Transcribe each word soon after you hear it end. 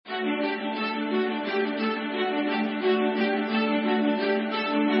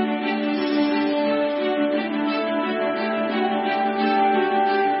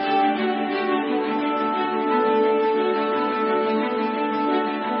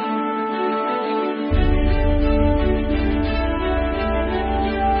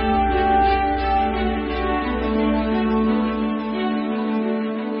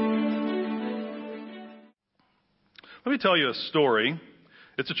tell you a story.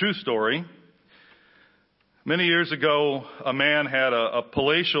 It's a true story. Many years ago, a man had a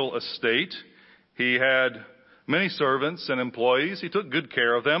palatial estate. He had many servants and employees. He took good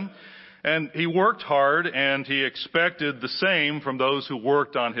care of them. And he worked hard, and he expected the same from those who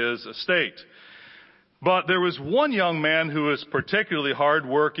worked on his estate. But there was one young man who was particularly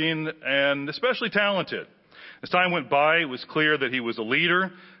hardworking and especially talented. As time went by, it was clear that he was a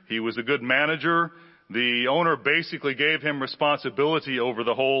leader. He was a good manager. The owner basically gave him responsibility over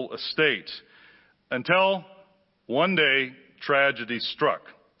the whole estate. Until one day, tragedy struck.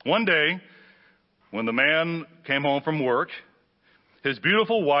 One day, when the man came home from work, his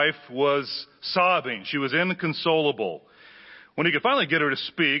beautiful wife was sobbing. She was inconsolable. When he could finally get her to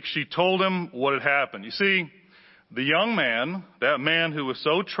speak, she told him what had happened. You see, the young man, that man who was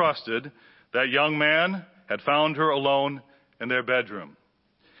so trusted, that young man had found her alone in their bedroom.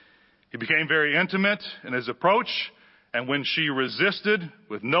 He became very intimate in his approach, and when she resisted,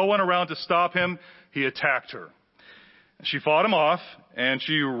 with no one around to stop him, he attacked her. She fought him off, and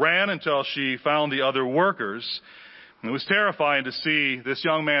she ran until she found the other workers. It was terrifying to see this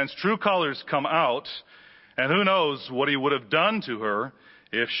young man's true colors come out, and who knows what he would have done to her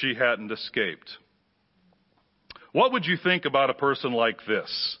if she hadn't escaped. What would you think about a person like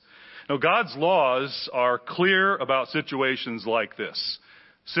this? Now, God's laws are clear about situations like this,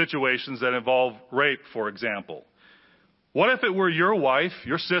 situations that involve rape, for example. What if it were your wife,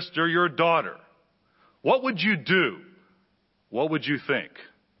 your sister, your daughter? What would you do? What would you think?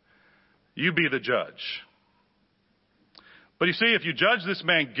 You be the judge. But you see, if you judge this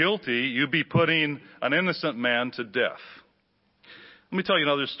man guilty, you'd be putting an innocent man to death. Let me tell you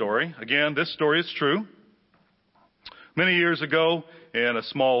another story. Again, this story is true. Many years ago, in a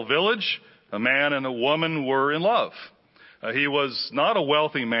small village, a man and a woman were in love. He was not a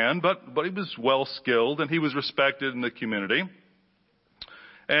wealthy man, but he was well-skilled, and he was respected in the community.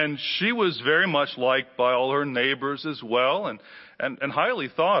 And she was very much liked by all her neighbors as well, and highly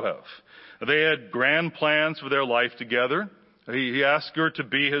thought of. They had grand plans for their life together. He asked her to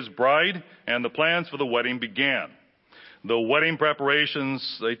be his bride, and the plans for the wedding began. The wedding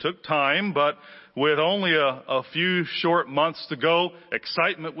preparations, they took time, but with only a few short months to go,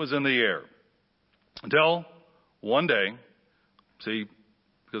 excitement was in the air. Until one day,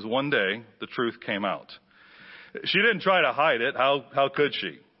 because one day the truth came out. She didn't try to hide it. How could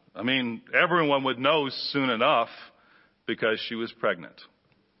she? I mean, everyone would know soon enough because she was pregnant.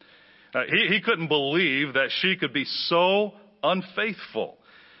 He couldn't believe that she could be so unfaithful.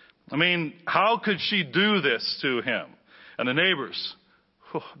 I mean, how could she do this to him? And the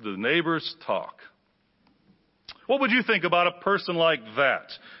neighbors talk. What would you think about a person like that?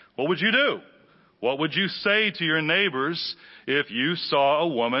 What would you do? What would you say to your neighbors if you saw a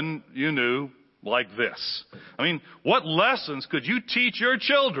woman you knew like this? I mean, what lessons could you teach your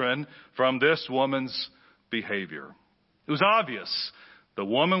children from this woman's behavior? It was obvious. The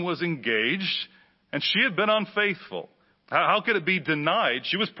woman was engaged, and she had been unfaithful. How could it be denied?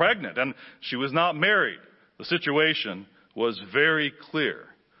 She was pregnant, and she was not married. The situation was very clear.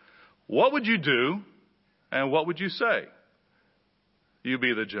 What would you do, and what would you say? You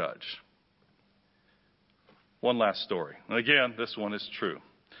be the judge. One last story. And again, this one is true.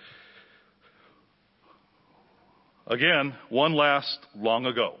 Again, one last long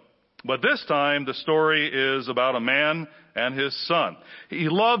ago. But this time, the story is about a man and his son. He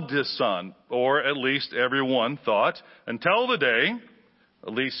loved his son, or at least everyone thought, until the day,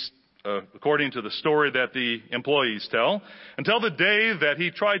 at least according to the story that the employees tell, until the day that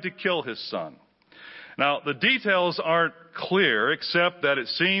he tried to kill his son. Now, the details aren't clear, except that it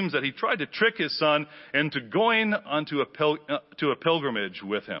seems that he tried to trick his son into going onto a pilgrimage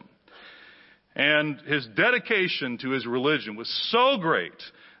with him. And his dedication to his religion was so great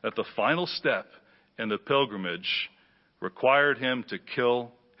that the final step in the pilgrimage required him to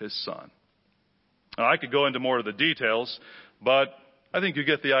kill his son. Now, I could go into more of the details, but I think you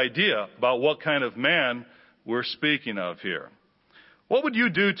get the idea about what kind of man we're speaking of here. What would you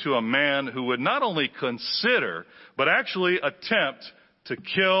do to a man who would not only consider, but actually attempt to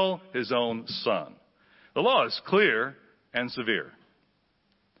kill his own son? The law is clear and severe.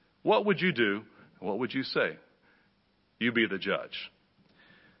 What would you do? What would you say? You be the judge.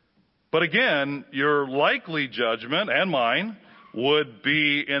 But again, your likely judgment and mine would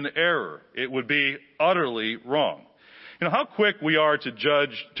be in error. It would be utterly wrong. You know, how quick we are to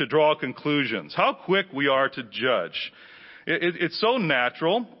judge, to draw conclusions. How quick we are to judge. It's so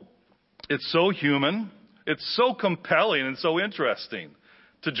natural. It's so human. It's so compelling and so interesting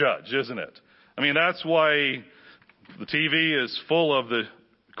to judge, isn't it? I mean, that's why the TV is full of the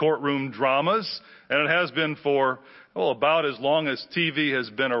courtroom dramas, and it has been for well, about as long as TV has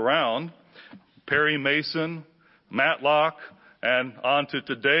been around. Perry Mason, Matlock, and on to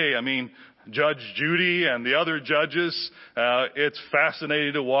today. I mean, Judge Judy and the other judges, it's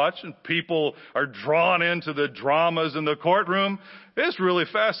fascinating to watch, and people are drawn into the dramas in the courtroom. It's really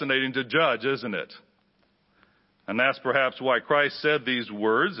fascinating to judge, isn't it? And that's perhaps why Christ said these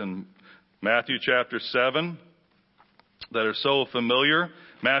words in Matthew chapter 7 that are so familiar.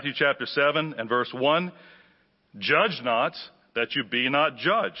 Matthew chapter 7 and verse 1, "Judge not, that you be not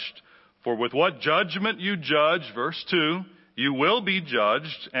judged. For with what judgment you judge," verse 2, "you will be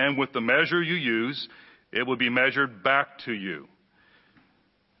judged, and with the measure you use, it will be measured back to you."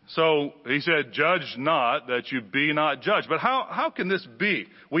 So he said, "Judge not, that you be not judged." But how can this be?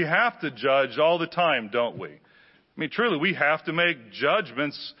 We have to judge all the time, don't we? I mean, truly, we have to make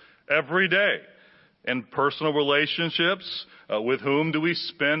judgments every day. In personal relationships, with whom do we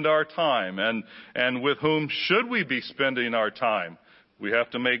spend our time? And with whom should we be spending our time? We have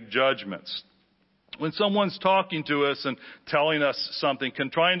to make judgments. When someone's talking to us and telling us something,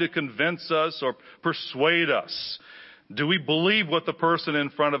 trying to convince us or persuade us, do we believe what the person in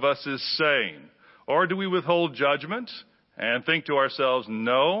front of us is saying? Or do we withhold judgment and think to ourselves,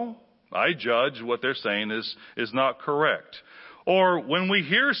 no, I judge what they're saying is not correct? Or when we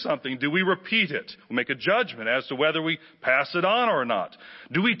hear something, do we repeat it? We make a judgment as to whether we pass it on or not.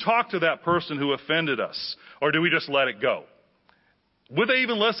 Do we talk to that person who offended us? Or do we just let it go? Would they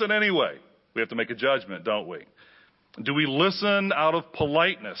even listen anyway? We have to make a judgment, don't we? Do we listen out of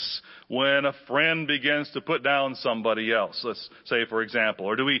politeness when a friend begins to put down somebody else? Let's say, for example.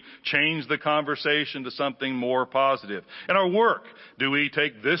 Or do we change the conversation to something more positive? In our work, do we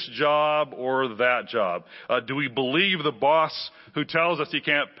take this job or that job? Do we believe the boss who tells us he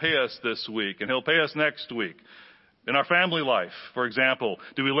can't pay us this week and he'll pay us next week? In our family life, for example,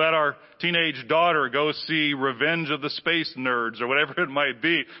 do we let our teenage daughter go see Revenge of the Space Nerds or whatever it might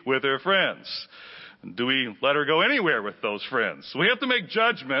be with her friends? Do we let her go anywhere with those friends? We have to make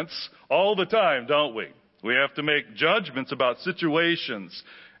judgments all the time, don't we? We have to make judgments about situations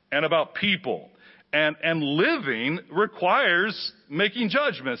and about people. And living requires making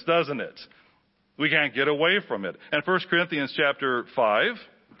judgments, doesn't it? We can't get away from it. And 1 Corinthians chapter 5,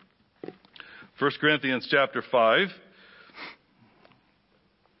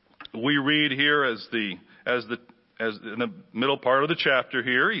 we read here as in the middle part of the chapter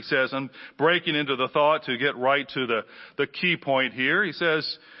here, he says, I'm breaking into the thought to get right to the key point here. He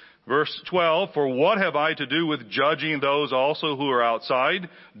says, verse 12, "For what have I to do with judging those also who are outside?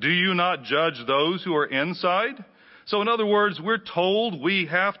 Do you not judge those who are inside?" So in other words, we're told we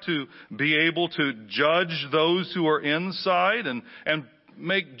have to be able to judge those who are inside and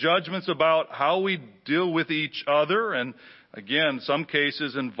make judgments about how we deal with each other. And again, some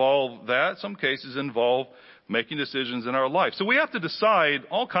cases involve that. Some cases involve making decisions in our life. So we have to decide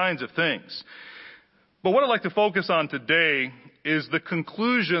all kinds of things. But what I'd like to focus on today is the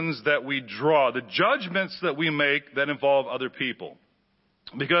conclusions that we draw, the judgments that we make that involve other people.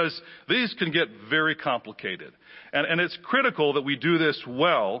 Because these can get very complicated. And it's critical that we do this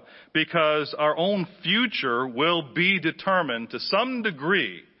well, because our own future will be determined to some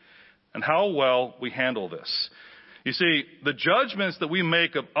degree on how well we handle this. You see, the judgments that we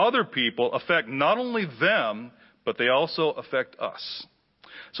make of other people affect not only them, but they also affect us.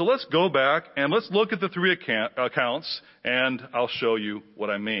 So let's go back and let's look at the three accounts, and I'll show you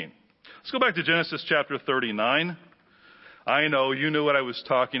what I mean. Let's go back to Genesis chapter 39. I know you knew what I was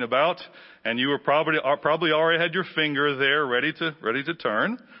talking about, and you were probably already had your finger there ready to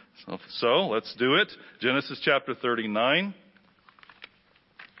turn. So let's do it. Genesis chapter 39.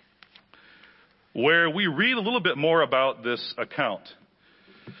 Where we read a little bit more about this account.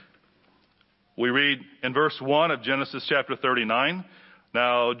 We read in verse 1 of Genesis chapter 39,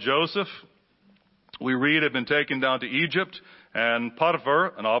 "Now Joseph," we read, "had been taken down to Egypt, and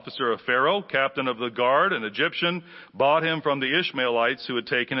Potiphar, an officer of Pharaoh, captain of the guard, an Egyptian, bought him from the Ishmaelites who had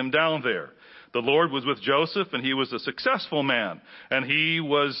taken him down there. The Lord was with Joseph, and he was a successful man, and he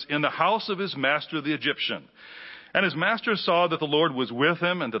was in the house of his master the Egyptian. And his master saw that the Lord was with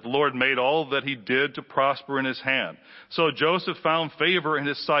him, and that the Lord made all that he did to prosper in his hand. So Joseph found favor in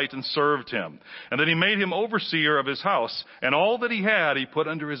his sight and served him. And then he made him overseer of his house, and all that he had he put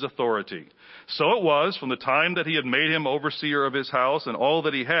under his authority. So it was, from the time that he had made him overseer of his house and all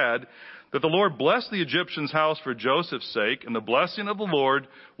that he had, that the Lord blessed the Egyptian's house for Joseph's sake, and the blessing of the Lord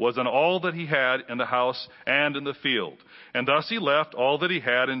was on all that he had in the house and in the field. And thus he left all that he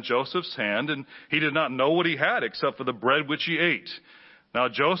had in Joseph's hand, and he did not know what he had except for the bread which he ate. Now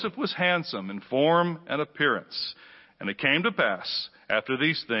Joseph was handsome in form and appearance, And it came to pass, after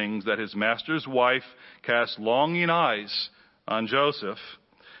these things, that his master's wife cast longing eyes on Joseph,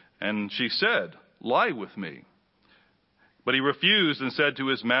 and she said, "Lie with me." But he refused and said to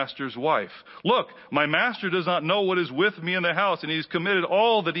his master's wife, "Look, my master does not know what is with me in the house, and he's committed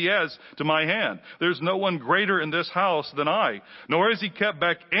all that he has to my hand. There's no one greater in this house than I, nor has he kept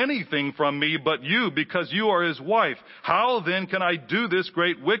back anything from me but you, because you are his wife. How then can I do this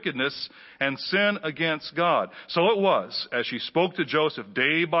great wickedness and sin against God?" So it was, as she spoke to Joseph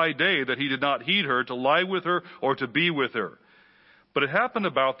day by day, that he did not heed her to lie with her or to be with her. But it happened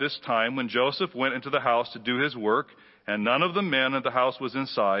about this time, when Joseph went into the house to do his work, and none of the men of the house was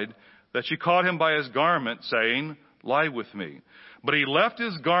inside, that she caught him by his garment, saying, "Lie with me." But he left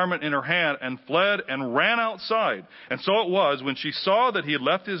his garment in her hand and fled and ran outside. And so it was, when she saw that he had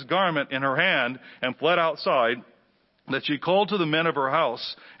left his garment in her hand and fled outside, that she called to the men of her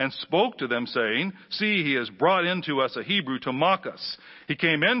house and spoke to them, saying, "See, he has brought in to us a Hebrew to mock us. He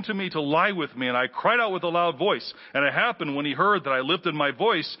came in to me to lie with me, and I cried out with a loud voice. And it happened, when he heard that I lifted my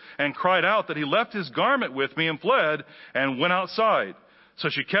voice and cried out, that he left his garment with me and fled and went outside. So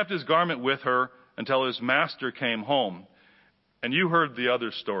she kept his garment with her until his master came home." And you heard the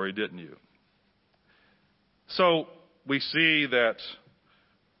other story, didn't you? So we see that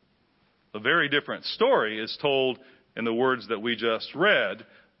a very different story is told in the words that we just read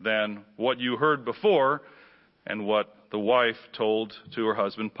than what you heard before and what the wife told to her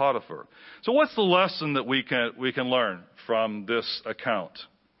husband Potiphar. So what's the lesson that we can learn from this account?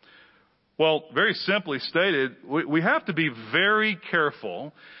 Well, very simply stated, we have to be very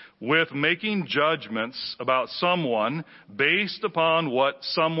careful with making judgments about someone based upon what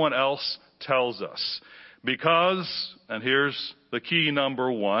someone else tells us. Because, and here's the key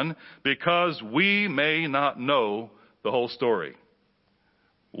number one, because we may not know the whole story.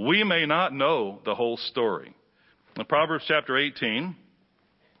 We may not know the whole story. In Proverbs chapter 18,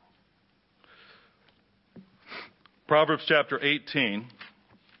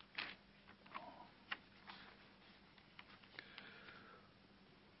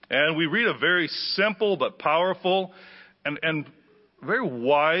 and we read a very simple but powerful and very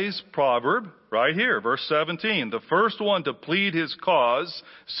wise proverb right here, verse 17. "The first one to plead his cause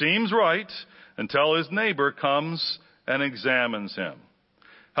seems right until his neighbor comes and examines him."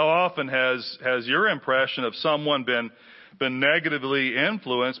 How often has your impression of someone been negatively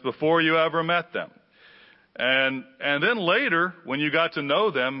influenced before you ever met them? And then later, when you got to know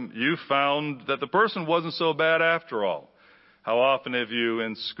them, you found that the person wasn't so bad after all. How often have you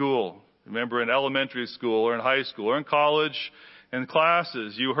in school, remember in elementary school or in high school or in college, in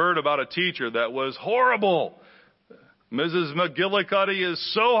classes, you heard about a teacher that was horrible. Mrs. McGillicuddy is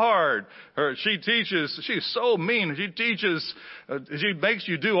so hard. She's so mean. She makes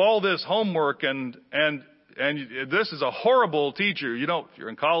you do all this homework and this is a horrible teacher. If you're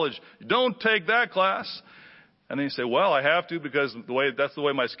in college, you don't take that class. And then you say, "Well, I have to because that's the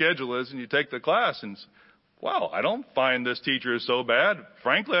way my schedule is," and you take the class and "Wow, I don't find this teacher is so bad.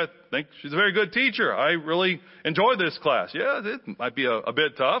 Frankly, I think she's a very good teacher. I really enjoy this class." Yeah, it might be a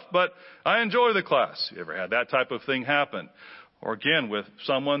bit tough, but I enjoy the class. You ever had that type of thing happen? Or again, with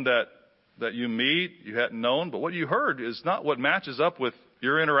someone that you meet, you hadn't known, but what you heard is not what matches up with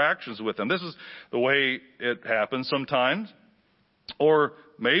your interactions with them. This is the way it happens sometimes. Or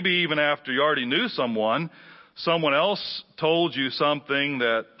maybe even after you already knew someone else told you something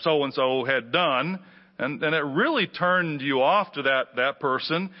that so-and-so had done, and it really turned you off to that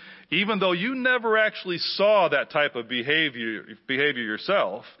person, even though you never actually saw that type of behavior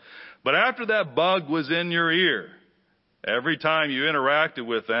yourself. But after that bug was in your ear, every time you interacted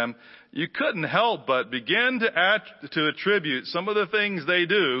with them, you couldn't help but begin to attribute some of the things they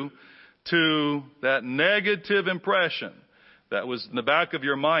do to that negative impression that was in the back of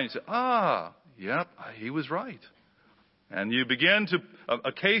your mind. You say, yep, he was right. And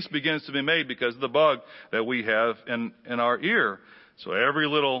a case begins to be made because of the bug that we have in our ear. So every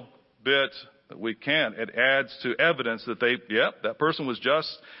little bit that we can, it adds to evidence that that person was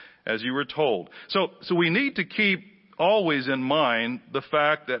just as you were told. So we need to keep always in mind the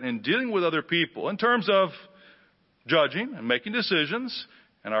fact that in dealing with other people, in terms of judging and making decisions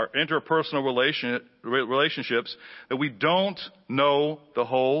and our interpersonal relationships, that we don't know the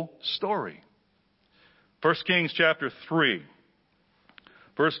whole story. 1 Kings chapter 3.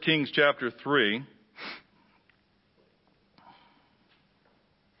 1 Kings chapter 3.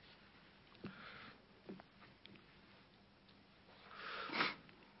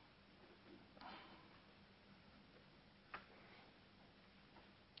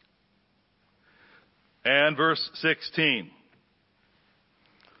 And verse 16.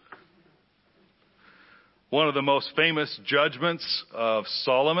 one of the most famous judgments of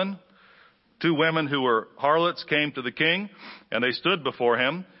Solomon. Two women who were harlots came to the king, and they stood before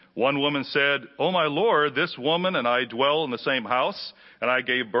him. One woman said, "O my lord, this woman and I dwell in the same house, and I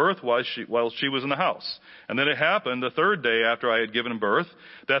gave birth while she was in the house. And then it happened the third day after I had given birth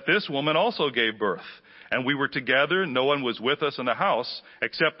that this woman also gave birth. And we were together, no one was with us in the house,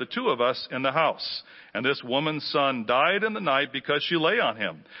 except the two of us in the house. And this woman's son died in the night because she lay on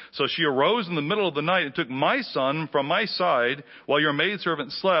him. So she arose in the middle of the night and took my son from my side while your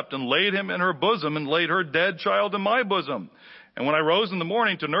maidservant slept, and laid him in her bosom, and laid her dead child in my bosom. And when I rose in the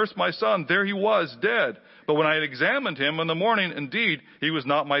morning to nurse my son, there he was, dead. But when I had examined him in the morning, indeed, he was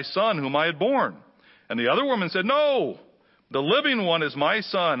not my son whom I had borne." And the other woman said, "No, the living one is my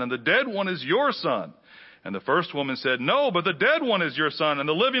son, and the dead one is your son." And the first woman said, "No, but the dead one is your son, and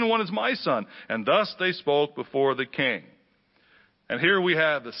the living one is my son." And thus they spoke before the king. And here we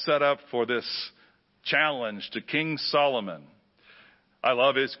have the setup for this challenge to King Solomon. I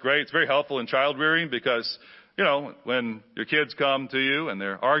love it. It's great. It's very helpful in child rearing because, when your kids come to you and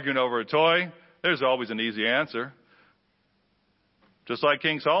they're arguing over a toy, there's always an easy answer. Just like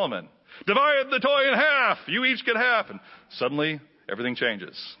King Solomon. Divide the toy in half. You each get half. And suddenly everything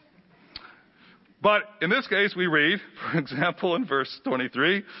changes. But in this case, we read, for example, in verse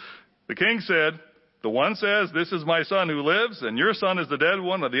 23, the king said, the one says, "This is my son who lives, and your son is the dead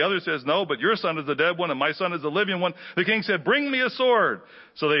one." And the other says, "No, but your son is the dead one, and my son is the living one." The king said, "Bring me a sword."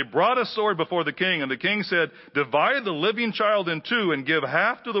 So they brought a sword before the king, and the king said, "Divide the living child in two, and give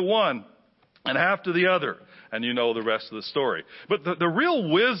half to the one and half to the other." And you know the rest of the story. But the real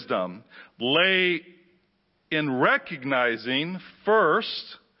wisdom lay in recognizing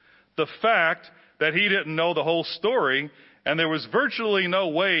first the fact that he didn't know the whole story, and there was virtually no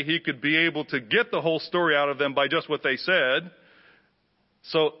way he could be able to get the whole story out of them by just what they said.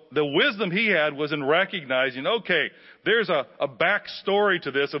 So the wisdom he had was in recognizing, okay, there's a backstory to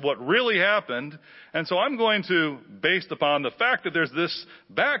this of what really happened, and so I'm going to, based upon the fact that there's this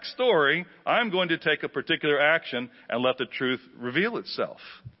backstory, I'm going to take a particular action and let the truth reveal itself.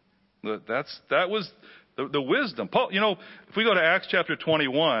 That was the wisdom. Paul, if we go to Acts chapter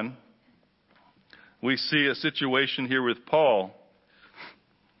 21, we see a situation here with Paul.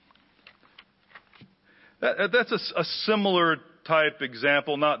 That's a similar type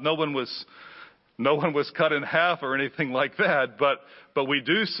example. No one was cut in half or anything like that, but we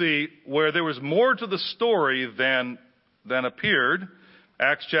do see where there was more to the story than appeared.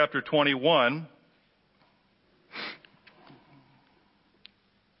 Acts chapter 21.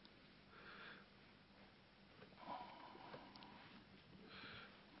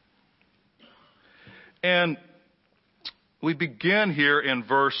 And we begin here in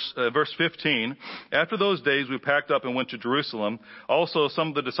verse 15. After those days, we packed up and went to Jerusalem. Also, some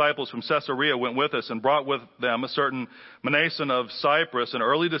of the disciples from Caesarea went with us and brought with them a certain Mnason of Cyprus, an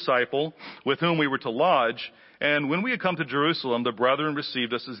early disciple, with whom we were to lodge. And when we had come to Jerusalem, the brethren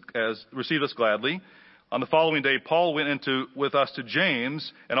received us gladly. On the following day, Paul went with us to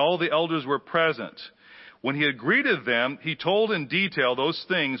James, and all the elders were present. When he had greeted them, he told in detail those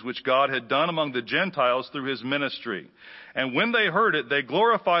things which God had done among the Gentiles through his ministry. And when they heard it, they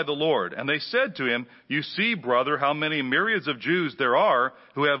glorified the Lord. And they said to him, "You see, brother, how many myriads of Jews there are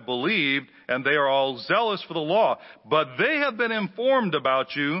who have believed, and they are all zealous for the law. But they have been informed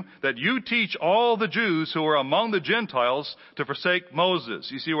about you, that you teach all the Jews who are among the Gentiles to forsake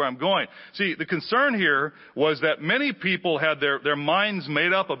Moses." You see where I'm going. See, the concern here was that many people had their minds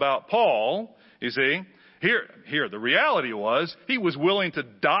made up about Paul, you see. Here, the reality was, he was willing to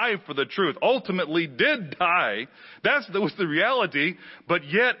die for the truth. Ultimately did die. That was the reality. But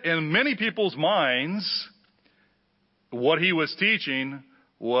yet, in many people's minds, what he was teaching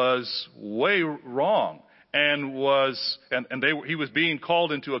was way wrong. And he was being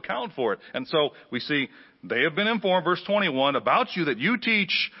called into account for it. And so we see, they have been informed, verse 21, about you, that you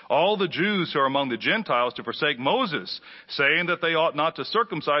teach all the Jews who are among the Gentiles to forsake Moses, saying that they ought not to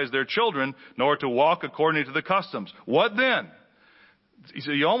circumcise their children, nor to walk according to the customs. What then?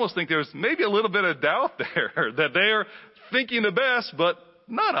 So you almost think there's maybe a little bit of doubt there, that they're thinking the best, but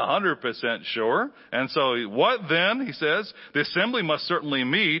not 100% sure. And so what then, he says, the assembly must certainly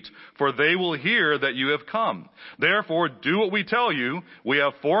meet, for they will hear that you have come. Therefore, do what we tell you. We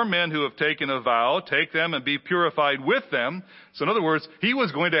have 4 men who have taken a vow. Take them and be purified with them. So in other words, he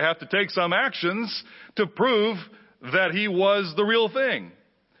was going to have to take some actions to prove that he was the real thing.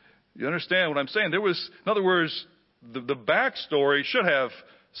 You understand what I'm saying? In other words, the backstory should have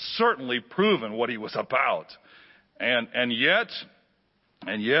certainly proven what he was about. And yet,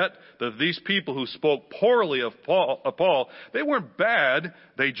 these people who spoke poorly of Paul, they weren't bad.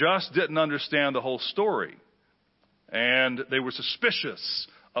 They just didn't understand the whole story. and they were suspicious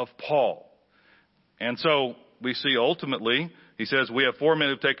of Paul. And so we see ultimately, he says, we have 4 men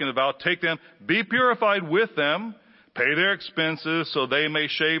who have taken the vow. Take them, be purified with them, pay their expenses so they may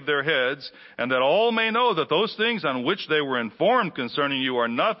shave their heads, and that all may know that those things on which they were informed concerning you are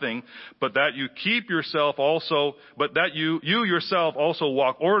nothing, but that you keep yourself also, but that you yourself also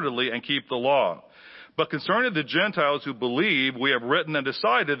walk orderly and keep the law. But concerning the Gentiles who believe, we have written and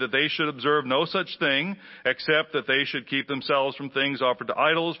decided that they should observe no such thing, except that they should keep themselves from things offered to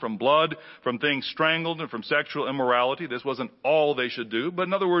idols, from blood, from things strangled, and from sexual immorality. This wasn't all they should do, but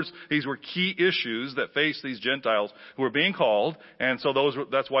in other words, these were key issues that faced these Gentiles who were being called, and so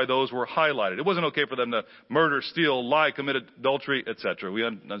that's why those were highlighted. It wasn't okay for them to murder, steal, lie, commit adultery, etc. We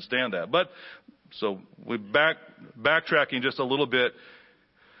understand that. But, so we backtracking just a little bit.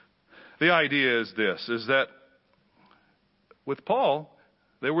 The idea is this, is that with Paul,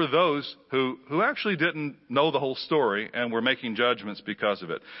 there were those who actually didn't know the whole story and were making judgments because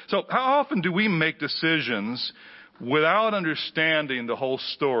of it. So how often do we make decisions without understanding the whole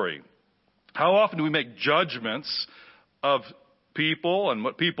story? How often do we make judgments of people and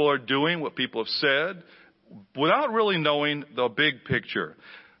what people are doing, what people have said, without really knowing the big picture?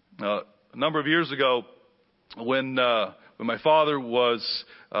 A number of years ago, when my father was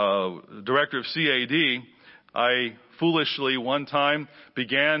director of CAD, I foolishly one time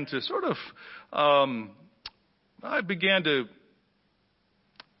began to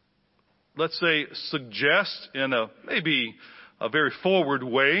let's say, suggest in maybe a very forward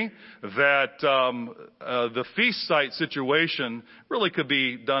way that the feast site situation really could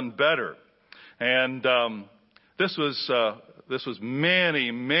be done better. And this was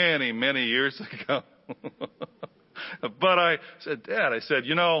many, many, many years ago. But I said, Dad,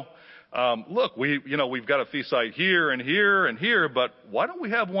 look, we've got a feast site here and here and here, but why don't we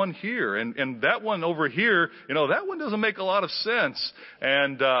have one here? And that one over here, that one doesn't make a lot of sense.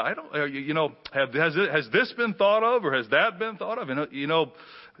 And, has this been thought of or has that been thought of? And,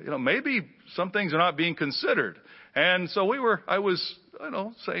 maybe some things are not being considered. And so I was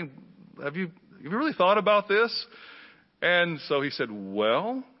saying, have you really thought about this? And so he said,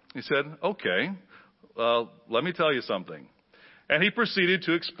 okay. Let me tell you something. And he proceeded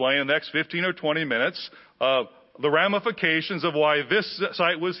to explain in the next 15 or 20 minutes the ramifications of why this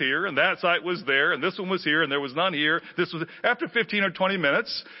site was here and that site was there and this one was here and there was none here. After 15 or 20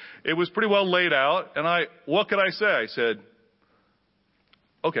 minutes, it was pretty well laid out. And what could I say? I said,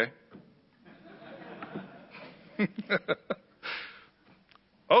 okay.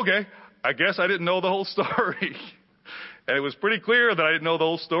 Okay. I guess I didn't know the whole story. And it was pretty clear that I didn't know the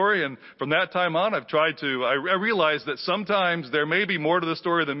whole story. And from that time on, I realized that sometimes there may be more to the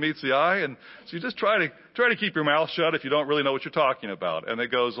story than meets the eye. And so you just try to keep your mouth shut if you don't really know what you're talking about. And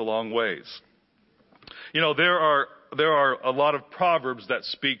it goes a long ways. There are a lot of proverbs that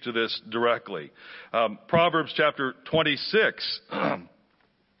speak to this directly. Proverbs chapter 26.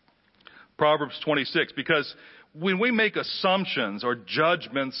 Proverbs 26. Because when we make assumptions or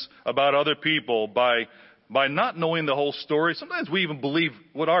judgments about other people by not knowing the whole story, sometimes we even believe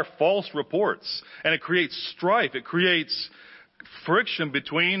what are false reports. And it creates strife. It creates friction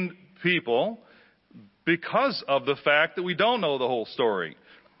between people because of the fact that we don't know the whole story.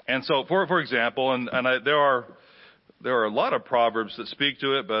 And so, for example, there are a lot of proverbs that speak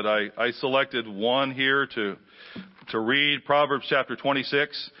to it, but I selected one here to read. Proverbs chapter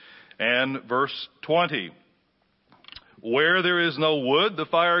 26 and verse 20. Where there is no wood, the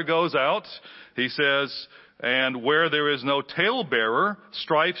fire goes out. He says, and where there is no talebearer,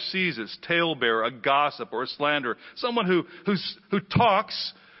 strife ceases. Talebearer, a gossip or a slanderer. Someone who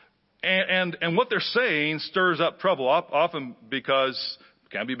talks and what they're saying stirs up trouble. Often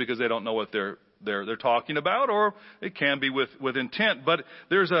can be because they don't know what they're talking about, or it can be with intent. But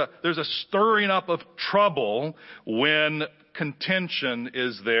there's a stirring up of trouble when contention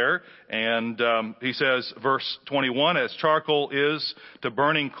is there. And he says, verse 21, as charcoal is to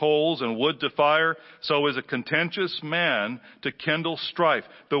burning coals and wood to fire, so is a contentious man to kindle strife.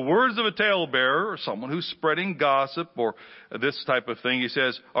 The words of a talebearer, or someone who's spreading gossip or this type of thing, he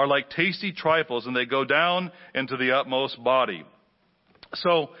says, are like tasty trifles, and they go down into the utmost body.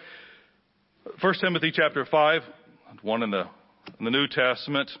 So 1 Timothy chapter 5, one in the New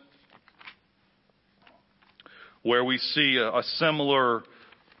Testament, where we see a similar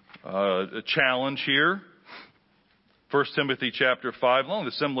challenge here. 1 Timothy chapter 5, along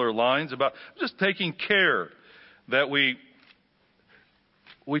the similar lines, about just taking care that we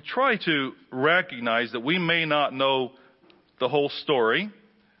try to recognize that we may not know the whole story.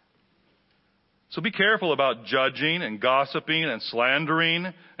 So be careful about judging and gossiping and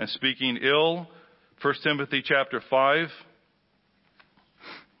slandering and speaking ill 1 Timothy chapter 5.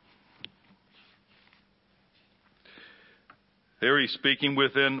 There he's speaking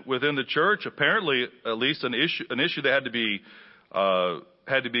within the church. Apparently, at least an issue that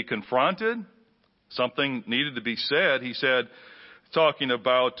had to be confronted. Something needed to be said. He said, talking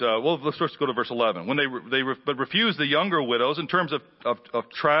about, let's first go to verse 11. When they refused the younger widows in terms of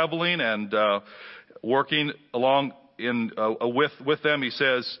traveling and working along with them. He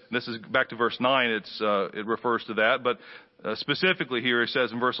says, this is back to verse 9. It refers to that, but specifically here, it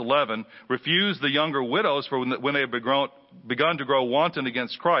says in verse 11, refuse the younger widows, for when they have begun to grow wanton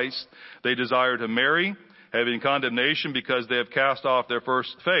against Christ, they desire to marry, having condemnation because they have cast off their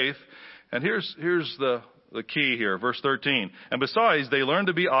first faith. And here's the key here, verse 13. And besides, they learn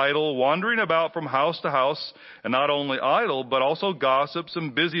to be idle, wandering about from house to house, and not only idle, but also gossips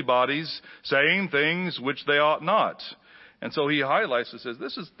and busybodies, saying things which they ought not. And so he highlights and says,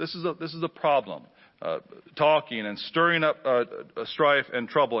 this is a problem. Talking and stirring up strife and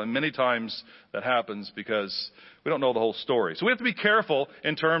trouble. And many times that happens because we don't know the whole story. So we have to be careful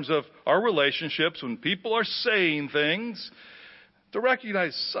in terms of our relationships when people are saying things to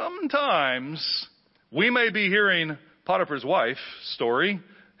recognize sometimes we may be hearing Potiphar's wife story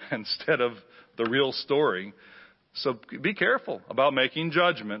instead of the real story. So be careful about making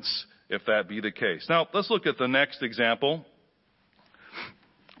judgments if that be the case. Now, let's look at the next example.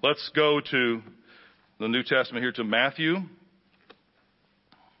 Let's go to the New Testament here to Matthew.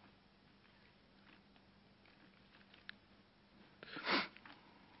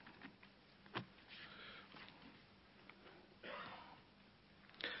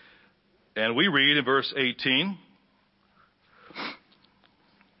 And we read in verse 18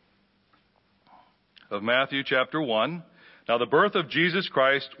 of Matthew chapter 1. Now the birth of Jesus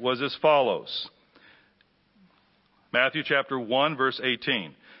Christ was as follows. Matthew chapter 1 verse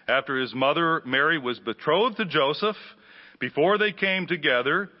 18. After his mother Mary was betrothed to Joseph, before they came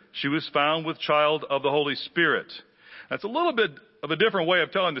together, she was found with child of the Holy Spirit. That's a little bit of a different way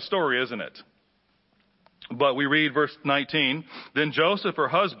of telling the story, isn't it? But we read verse 19, then Joseph, her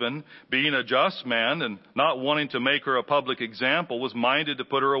husband, being a just man and not wanting to make her a public example, was minded to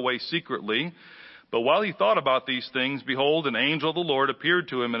put her away secretly. But while he thought about these things, behold, an angel of the Lord appeared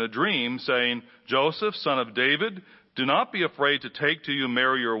to him in a dream, saying, Joseph, son of David, do not be afraid to take to you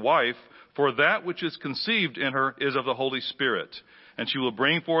Mary your wife, for that which is conceived in her is of the Holy Spirit. And she will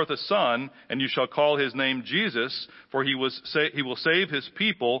bring forth a son, and you shall call his name Jesus, for he will save his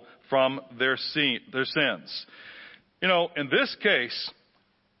people from their sins. You know, in this case,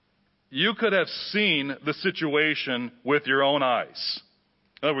 you could have seen the situation with your own eyes.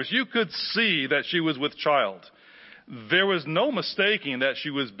 In other words, you could see that she was with child. There was no mistaking that she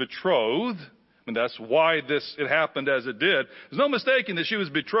was betrothed. And that's why it happened as it did. There's no mistaking that she was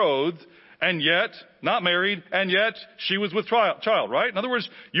betrothed and yet not married, and yet she was with child, right? In other words,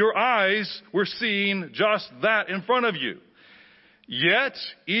 your eyes were seeing just that in front of you. Yet,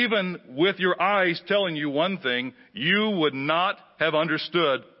 even with your eyes telling you one thing, you would not have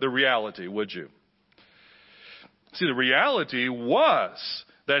understood the reality, would you? See, the reality was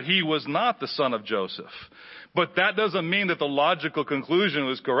that he was not the son of Joseph. But that doesn't mean that the logical conclusion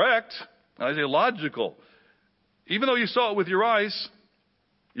was correct. I say logical. Even though you saw it with your eyes,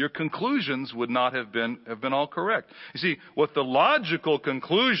 your conclusions would not have been all correct. You see, what the logical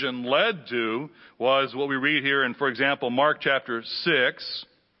conclusion led to was what we read here in, for example, Mark chapter 6.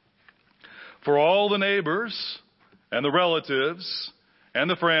 For all the neighbors and the relatives and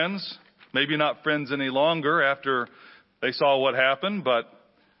the friends, maybe not friends any longer after they saw what happened, but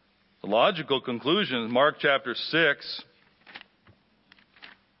the logical conclusion is Mark chapter 6.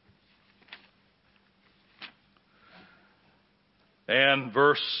 And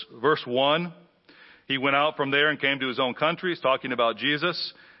verse 1, he went out from there and came to his own country. He's talking about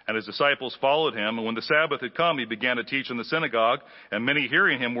Jesus, and his disciples followed him. And when the Sabbath had come, he began to teach in the synagogue. And many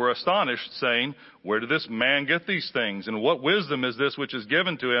hearing him were astonished, saying, where did this man get these things? And what wisdom is this which is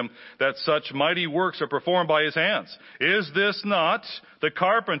given to him, that such mighty works are performed by his hands? Is this not the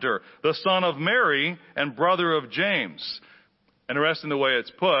carpenter, the son of Mary, and brother of James? Interesting the way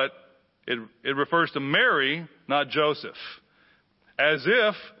it's put. It refers to Mary, not Joseph. As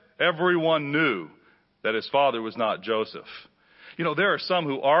if everyone knew that his father was not Joseph. You know, there are some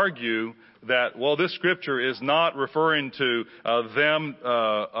who argue that, well, this scripture is not referring to them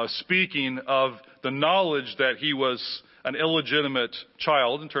speaking of the knowledge that he was an illegitimate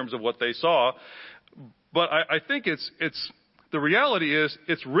child in terms of what they saw. But I think it's the reality is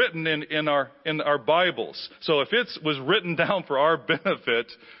it's written in our Bibles. So if it was written down for our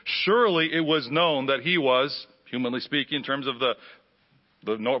benefit, surely it was known that he was, humanly speaking, in terms of the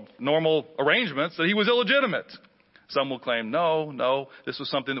the normal arrangements, that he was illegitimate. Some will claim, no, this was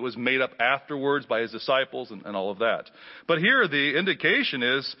something that was made up afterwards by his disciples and all of that. But here the indication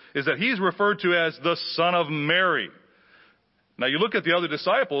is that he's referred to as the son of Mary. Now you look at the other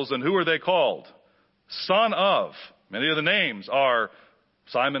disciples, and who are they called? Son of. Many of the names are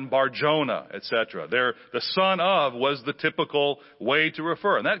Simon Bar-Jonah, etc. The son of was the typical way to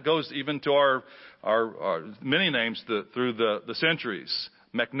refer. And that goes even to our many names through the centuries.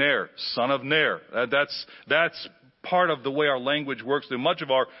 McNair, son of Nair. That's part of the way our language works through much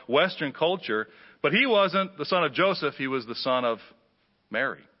of our Western culture. But he wasn't the son of Joseph, he was the son of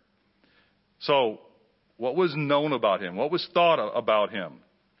Mary. So, what was known about him? What was thought about him?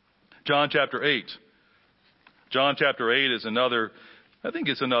 John chapter 8. John chapter 8 is another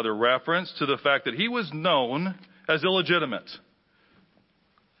reference to the fact that he was known as illegitimate.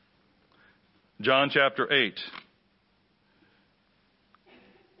 John chapter 8.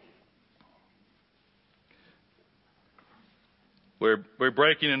 We're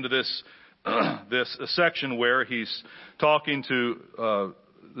breaking into this section where he's talking to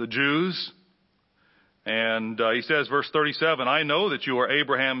the Jews, and he says, verse 37, I know that you are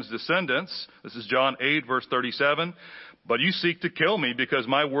Abraham's descendants. This is John 8, verse 37. But you seek to kill me because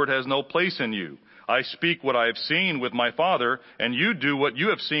my word has no place in you. I speak what I have seen with my father, and you do what you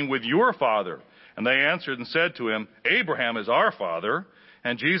have seen with your father. And they answered and said to him, Abraham is our father.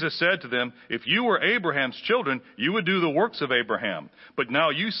 And Jesus said to them, if you were Abraham's children, you would do the works of Abraham. But now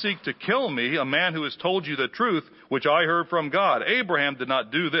you seek to kill me, a man who has told you the truth, which I heard from God. Abraham did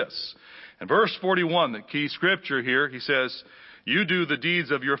not do this. In verse 41, the key scripture here, he says, you do the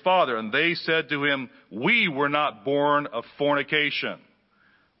deeds of your father. And they said to him, we were not born of fornication.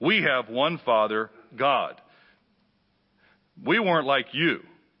 We have one Father, God. We weren't like you.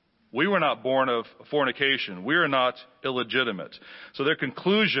 We were not born of fornication. We are not illegitimate. So their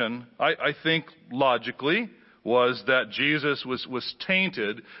conclusion, I think logically, was that Jesus was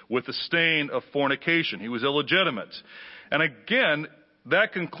tainted with the stain of fornication. He was illegitimate. And again,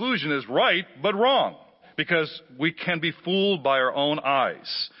 that conclusion is right, but wrong. Because we can be fooled by our own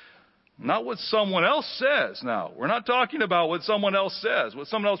eyes. Not what someone else says now. We're not talking about what someone else says, what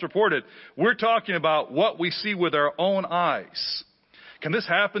someone else reported. We're talking about what we see with our own eyes. Can this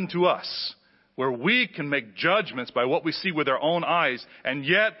happen to us, where we can make judgments by what we see with our own eyes and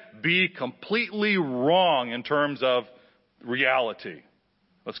yet be completely wrong in terms of reality?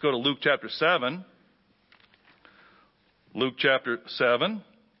 Let's go to Luke chapter 7. Luke chapter 7.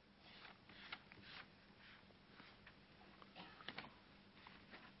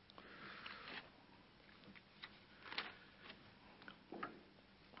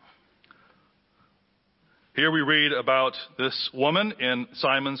 Here we read about this woman in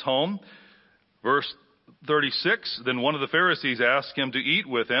Simon's home. Verse 36, then one of the Pharisees asked him to eat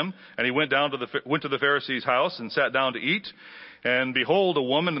with him, and he went to the Pharisee's house and sat down to eat. And behold, a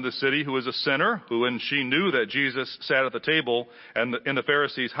woman in the city who was a sinner, who when she knew that Jesus sat at the table and in the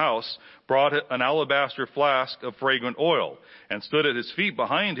Pharisee's house, brought an alabaster flask of fragrant oil, and stood at his feet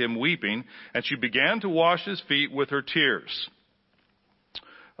behind him weeping, and she began to wash his feet with her tears.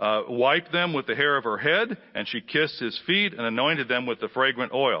 Wiped them with the hair of her head, and she kissed his feet and anointed them with the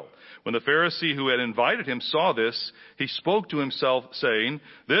fragrant oil. When the Pharisee who had invited him saw this, he spoke to himself, saying,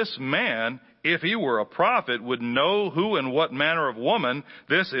 this man, if he were a prophet, would know who and what manner of woman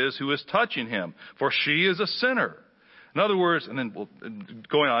this is who is touching him, for she is a sinner. In other words, and then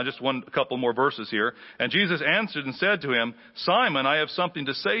going on, just a couple more verses here. And Jesus answered and said to him, Simon, I have something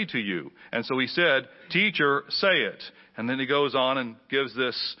to say to you. And so he said, Teacher, say it. And then he goes on and gives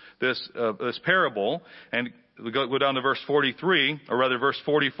this parable. And we go down to verse 43, or rather verse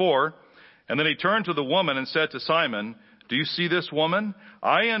 44. And then he turned to the woman and said to Simon, do you see this woman?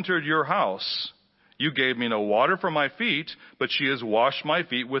 I entered your house. You gave me no water for my feet, but she has washed my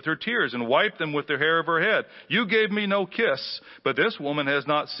feet with her tears and wiped them with the hair of her head. You gave me no kiss, but this woman has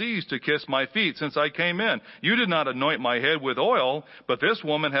not ceased to kiss my feet since I came in. You did not anoint my head with oil, but this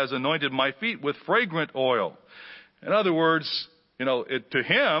woman has anointed my feet with fragrant oil. In other words, to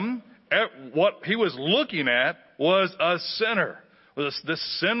him, what he was looking at was a sinner,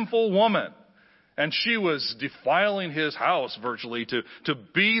 this sinful woman. And she was defiling his house virtually to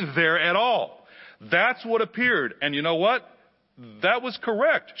be there at all. That's what appeared. And you know what? That was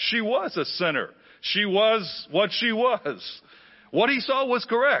correct. She was a sinner. She was what she was. What he saw was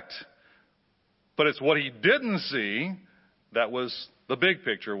correct. But it's what he didn't see that was the big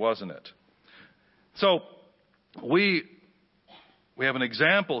picture, wasn't it? So we have an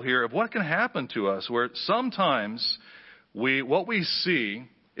example here of what can happen to us where sometimes what we see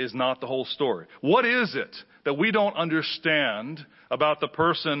is not the whole story. What is it that we don't understand about the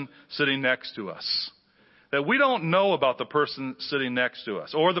person sitting next to us? That we don't know about the person sitting next to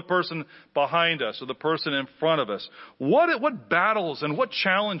us, or the person behind us, or the person in front of us. What battles and what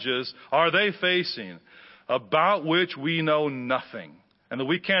challenges are they facing about which we know nothing, and that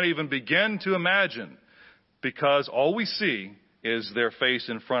we can't even begin to imagine, because all we see is their face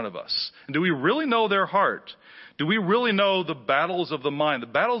in front of us? And do we really know their heart? Do we really know the battles of the mind, the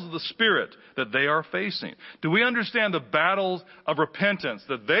battles of the spirit that they are facing? Do we understand the battles of repentance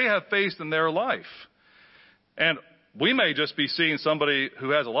that they have faced in their life? And we may just be seeing somebody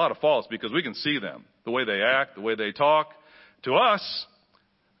who has a lot of faults because we can see them, the way they act, the way they talk. To us,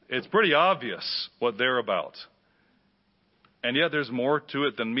 it's pretty obvious what they're about. And yet there's more to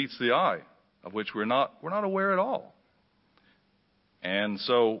it than meets the eye, of which we're not aware at all. And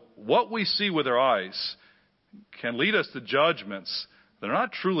so what we see with our eyes can lead us to judgments that are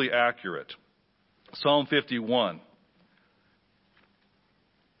not truly accurate. Psalm 51.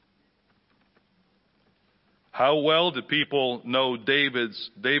 How well do people know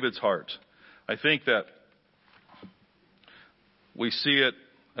David's heart? I think that we see it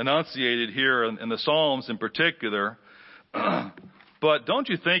enunciated here in the Psalms in particular. But don't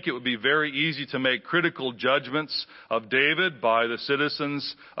you think it would be very easy to make critical judgments of David by the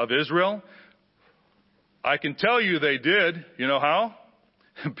citizens of Israel? I can tell you they did. You know how?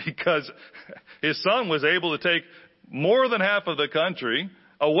 Because his son was able to take more than half of the country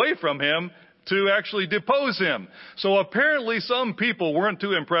away from him to actually depose him. So apparently some people weren't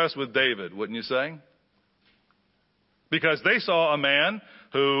too impressed with David, wouldn't you say? Because they saw a man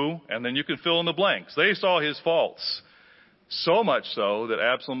who, and then you can fill in the blanks, they saw his faults. So much so that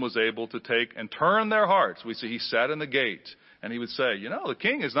Absalom was able to take and turn their hearts. We see he sat in the gate and he would say, the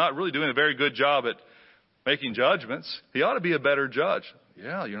king is not really doing a very good job at making judgments. He ought to be a better judge.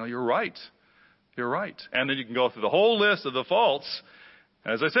 Yeah, you're right. You're right. And then you can go through the whole list of the faults.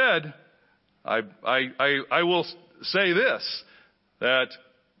 As I said, I will say this, that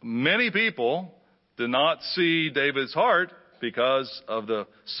many people did not see David's heart because of the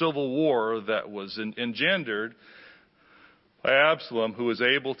civil war that was engendered by Absalom, who was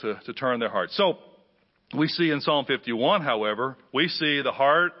able to turn their heart. So we see in Psalm 51, however, we see the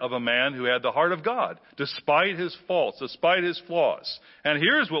heart of a man who had the heart of God, despite his faults, despite his flaws. And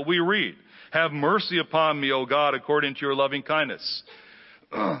here's what we read. Have mercy upon me, O God, according to your loving kindness.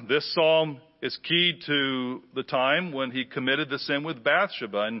 This psalm is keyed to the time when he committed the sin with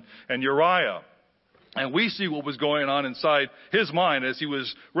Bathsheba and Uriah. And we see what was going on inside his mind as he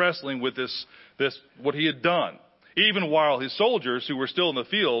was wrestling with this what he had done. Even while his soldiers, who were still in the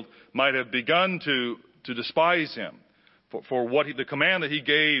field, might have begun to despise him for the command that he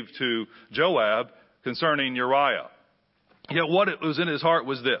gave to Joab concerning Uriah. Yet what it was in his heart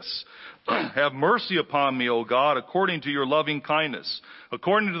was this. Have mercy upon me, O God, according to your loving kindness,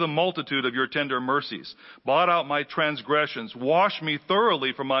 according to the multitude of your tender mercies. Blot out my transgressions. Wash me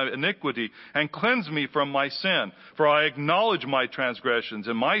thoroughly from my iniquity and cleanse me from my sin. For I acknowledge my transgressions,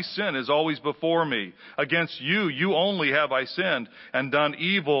 and my sin is always before me. Against you only have I sinned and done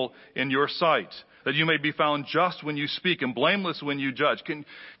evil in your sight, that you may be found just when you speak and blameless when you judge. Can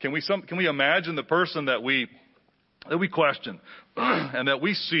we imagine the person that we question and that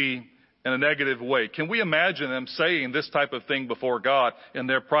we see in a negative way? Can we imagine them saying this type of thing before God in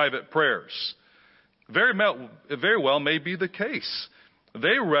their private prayers? Very well may be the case.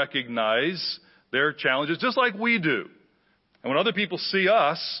 They recognize their challenges just like we do. And when other people see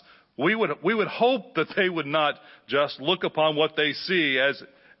us, we would hope that they would not just look upon what they see as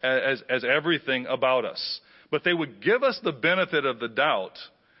everything about us, but they would give us the benefit of the doubt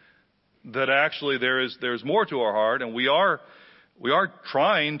that actually there's more to our heart, and we are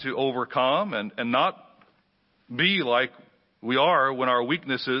trying to overcome and not be like we are when our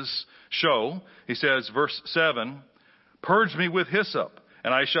weaknesses show. He says, verse 7, purge me with hyssop,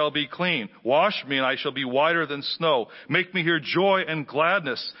 and I shall be clean. Wash me, and I shall be whiter than snow. Make me hear joy and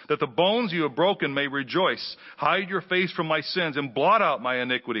gladness, that the bones you have broken may rejoice. Hide your face from my sins, and blot out my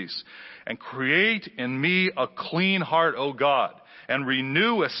iniquities. And create in me a clean heart, O God, and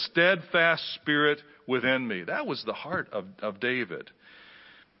renew a steadfast spirit within me. That was the heart of David.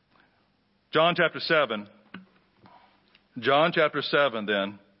 John chapter 7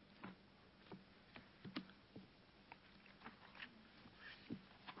 then.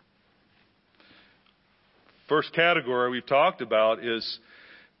 First category we've talked about is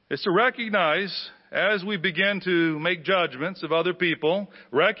to recognize, as we begin to make judgments of other people,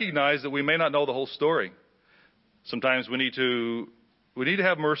 recognize that we may not know the whole story. Sometimes we need to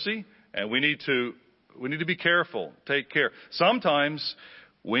have mercy, and we need to be careful, take care. Sometimes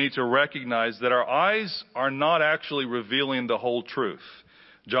we need to recognize that our eyes are not actually revealing the whole truth.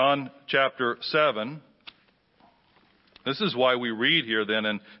 John chapter 7. This is why we read here then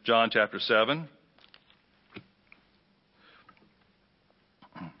in John chapter 7.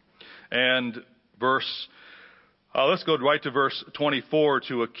 And let's go right to verse 24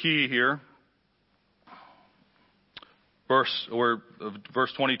 to a key here. Verse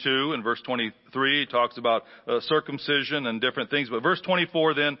 22 and verse 23 talks about circumcision and different things. But verse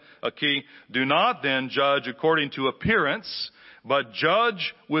 24 then, a key. Do not then judge according to appearance, but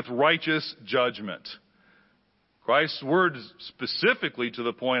judge with righteous judgment. Christ's word is specifically to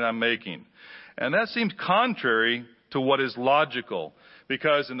the point I'm making. And that seems contrary to what is logical.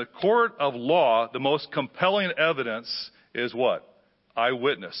 Because in the court of law, the most compelling evidence is what?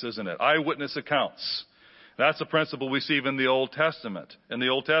 Eyewitness, isn't it? Eyewitness accounts. That's a principle we see even in the Old Testament. In the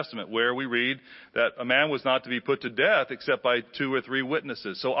Old Testament, where we read that a man was not to be put to death except by 2 or 3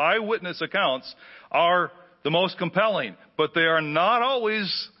 witnesses. So eyewitness accounts are the most compelling, but they are not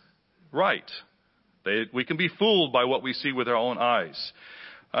always right. We can be fooled by what we see with our own eyes.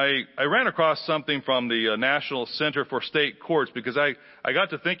 I ran across something from the National Center for State Courts because I got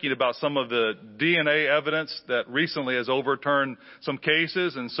to thinking about some of the DNA evidence that recently has overturned some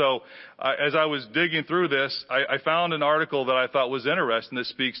cases. And so as I was digging through this, I found an article that I thought was interesting that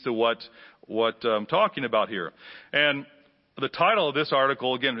speaks to what I'm talking about here. And the title of this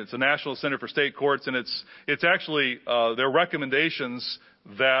article, again, it's the National Center for State Courts, and it's actually their recommendations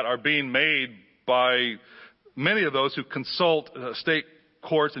that are being made by many of those who consult state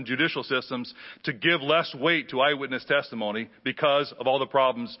courts and judicial systems to give less weight to eyewitness testimony because of all the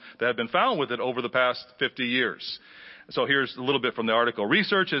problems that have been found with it over the past 50 years. So here's a little bit from the article.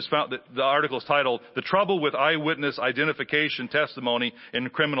 Research has found that the article is titled, "The Trouble with Eyewitness Identification Testimony in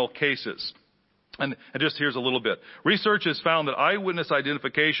Criminal Cases." And just here's a little bit. Research has found that eyewitness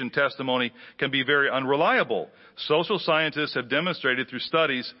identification testimony can be very unreliable. Social scientists have demonstrated through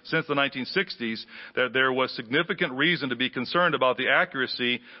studies since the 1960s that there was significant reason to be concerned about the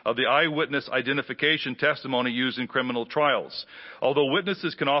accuracy of the eyewitness identification testimony used in criminal trials. Although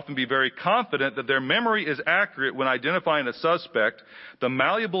witnesses can often be very confident that their memory is accurate when identifying a suspect, the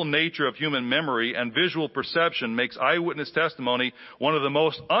malleable nature of human memory and visual perception makes eyewitness testimony one of the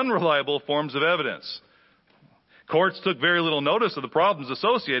most unreliable forms of evidence. Courts took very little notice of the problems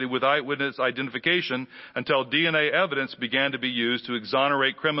associated with eyewitness identification until DNA evidence began to be used to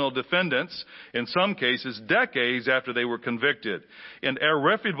exonerate criminal defendants, in some cases decades after they were convicted. In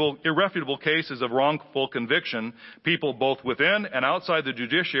irrefutable cases of wrongful conviction, people both within and outside the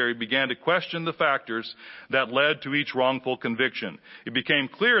judiciary began to question the factors that led to each wrongful conviction. It became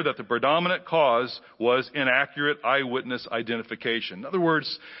clear that the predominant cause was inaccurate eyewitness identification. In other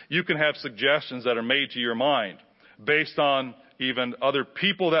words, you can have suggestions that are made to your mind based on even other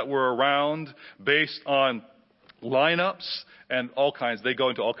people that were around, based on lineups and all kinds. They go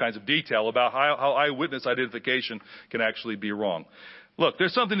into all kinds of detail about how eyewitness identification can actually be wrong. Look,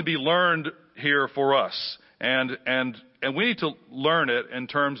 there's something to be learned here for us. And we need to learn it in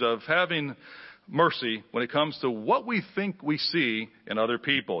terms of having mercy when it comes to what we think we see in other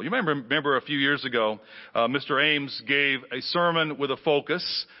people. You remember a few years ago, Mr. Ames gave a sermon with a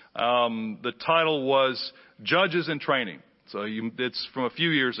focus. The title was Judges in Training. So it's from a few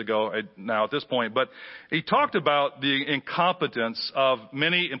years ago now at this point. But he talked about the incompetence of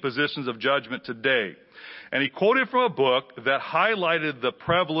many in positions of judgment today. And he quoted from a book that highlighted the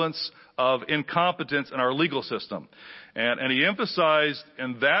prevalence of incompetence in our legal system. And he emphasized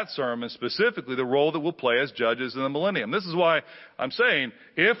in that sermon specifically the role that we'll play as judges in the millennium. This is why I'm saying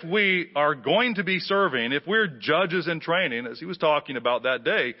if we are going to be serving, if we're judges in training, as he was talking about that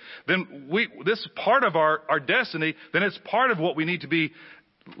day, then this is part of our destiny, then it's part of what we need to be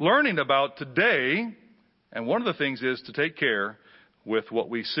learning about today. And one of the things is to take care with what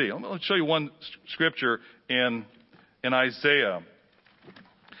we see. I'm going to show you one scripture in Isaiah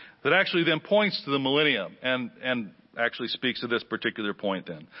that actually then points to the millennium and actually speaks to this particular point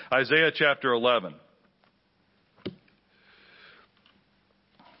then. Isaiah chapter 11.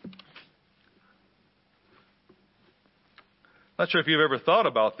 Not sure if you've ever thought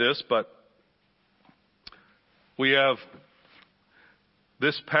about this, but we have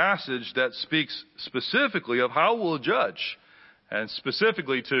this passage that speaks specifically of how we'll judge, and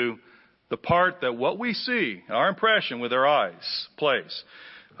specifically to the part that what we see, our impression with our eyes, plays.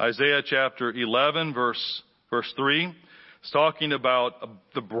 Isaiah chapter 11, verse 3, it's talking about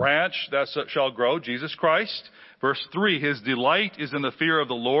the branch that shall grow, Jesus Christ. Verse 3, his delight is in the fear of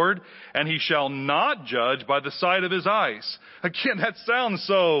the Lord, and he shall not judge by the sight of his eyes. Again, that sounds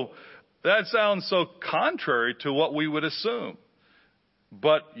so contrary to what we would assume.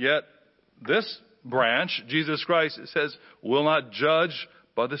 But yet this branch, Jesus Christ, it says, will not judge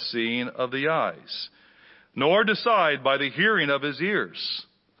by the seeing of the eyes, nor decide by the hearing of his ears.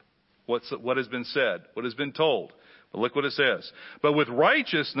 What has been said, what has been told. But look what it says. But with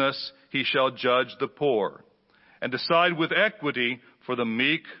righteousness he shall judge the poor, and decide with equity for the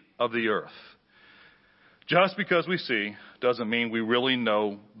meek of the earth. Just because we see doesn't mean we really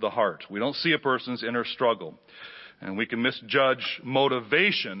know the heart. We don't see a person's inner struggle. And we can misjudge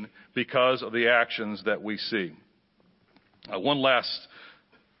motivation because of the actions that we see. One last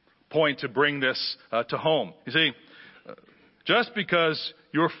point to bring this to home. You see, just because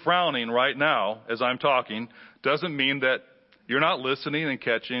you're frowning right now as I'm talking doesn't mean that you're not listening and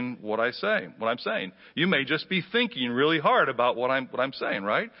catching what I'm saying. You may just be thinking really hard about what I'm saying,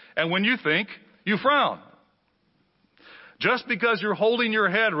 right? And when you think, you frown. Just because you're holding your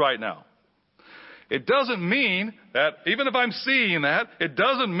head right now, it doesn't mean that, even if I'm seeing that, it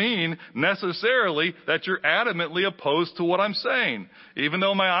doesn't mean necessarily that you're adamantly opposed to what I'm saying. Even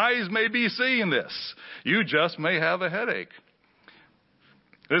though my eyes may be seeing this, you just may have a headache.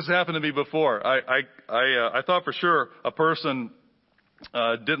 This happened to me before. I thought for sure a person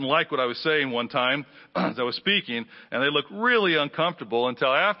didn't like what I was saying one time as I was speaking, and they looked really uncomfortable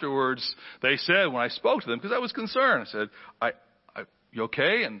until afterwards they said, when I spoke to them, because I was concerned, I said, you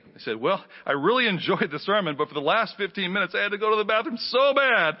okay? And they said, well, I really enjoyed the sermon, but for the last 15 minutes I had to go to the bathroom so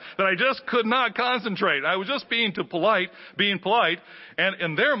bad that I just could not concentrate. I was just being polite. And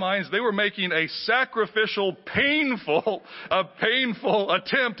in their minds, they were making a sacrificial, painful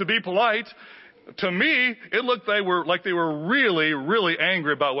attempt to be polite. To me, it looked like they were really, really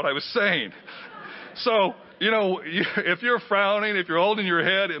angry about what I was saying. So, if you're frowning, if you're holding your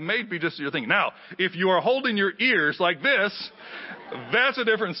head, it may be just your thing. Now, if you are holding your ears like this, that's a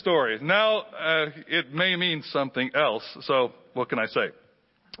different story. Now, it may mean something else. So, what can I say?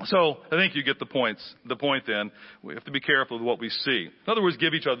 So, I think you get the point then. We have to be careful with what we see. In other words,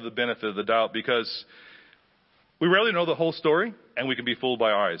 give each other the benefit of the doubt, because we rarely know the whole story, and we can be fooled by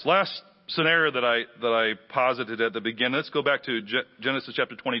our eyes. Last scenario that I posited at the beginning, let's go back to Genesis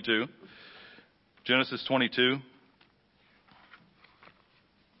chapter 22. Genesis 22.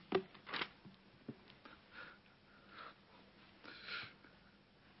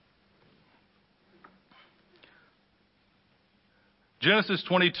 Genesis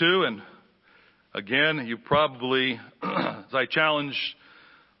 22, and again, you probably, as I challenge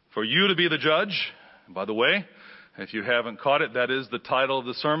for you to be the judge. And by the way, if you haven't caught it, that is the title of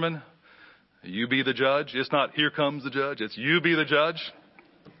the sermon. You be the judge. It's not here comes the judge. It's you be the judge.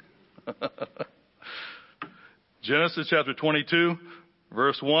 Genesis chapter 22,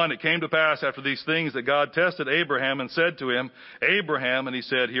 verse 1. It came to pass after these things that God tested Abraham and said to him, Abraham, and he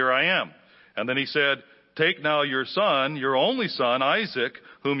said, Here I am. And then he said, Take now your son, your only son, Isaac,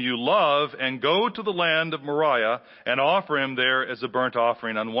 whom you love, and go to the land of Moriah and offer him there as a burnt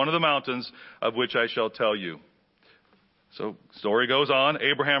offering on one of the mountains of which I shall tell you. So, story goes on.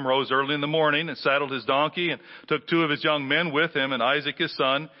 Abraham rose early in the morning and saddled his donkey and took 2 of his young men with him and Isaac his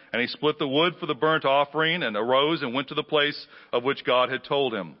son. And he split the wood for the burnt offering and arose and went to the place of which God had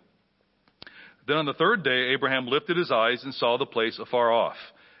told him. Then on the 3rd day, Abraham lifted his eyes and saw the place afar off.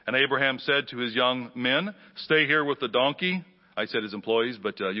 And Abraham said to his young men, Stay here with the donkey. I said his employees,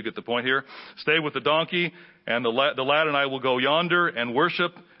 but you get the point here. Stay with the donkey, and the lad and I will go yonder and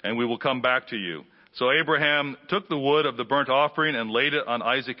worship, and we will come back to you. So Abraham took the wood of the burnt offering and laid it on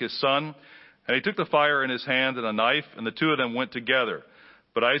Isaac his son. And he took the fire in his hand and a knife, and the 2 of them went together.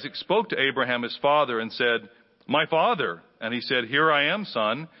 But Isaac spoke to Abraham his father and said, My father. And he said, Here I am,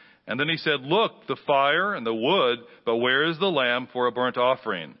 son. And then he said, Look, the fire and the wood, but where is the lamb for a burnt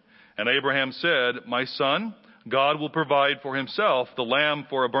offering? And Abraham said, My son, God will provide for himself the lamb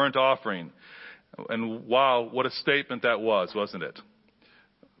for a burnt offering. And wow, what a statement that was, wasn't it?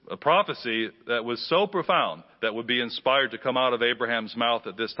 A prophecy that was so profound that would be inspired to come out of Abraham's mouth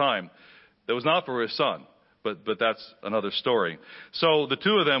at this time. That was not for his son, but that's another story. So the 2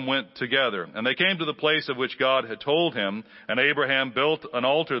 of them went together, and they came to the place of which God had told him, and Abraham built an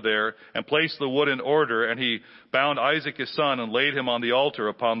altar there and placed the wood in order, and he bound Isaac his son and laid him on the altar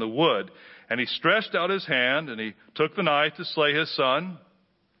upon the wood. And he stretched out his hand, and he took the knife to slay his son.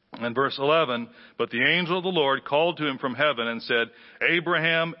 And verse 11, But the angel of the Lord called to him from heaven and said,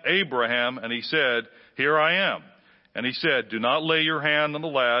 Abraham, Abraham. And he said, Here I am. And he said, Do not lay your hand on the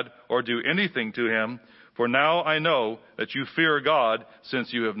lad or do anything to him. For now I know that you fear God,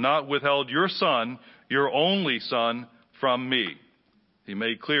 since you have not withheld your son, your only son, from me. He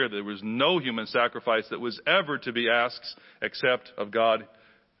made clear that there was no human sacrifice that was ever to be asked except of God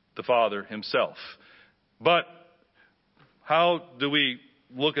the Father himself. But How do we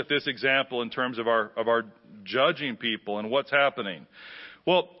look at this example in terms of our judging people and what's happening?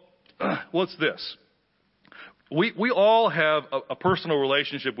 Well, what's this? We all have a personal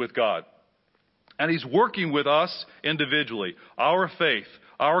relationship with God. And He's working with us individually. Our faith,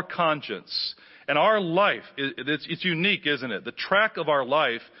 our conscience, and our life, it's unique, isn't it? The track of our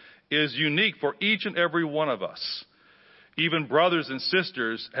life is unique for each and every one of us. Even brothers and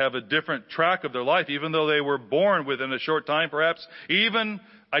sisters have a different track of their life, even though they were born within a short time, perhaps. Even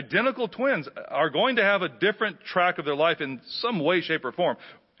identical twins are going to have a different track of their life in some way, shape, or form.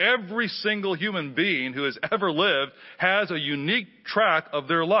 Every single human being who has ever lived has a unique track of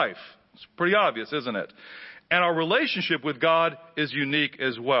their life. It's pretty obvious, isn't it? And our relationship with God is unique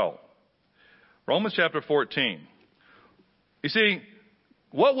as well. Romans chapter 14. You see,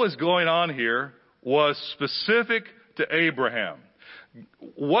 what was going on here was specific to Abraham.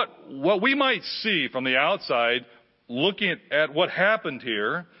 What we might see from the outside, looking at what happened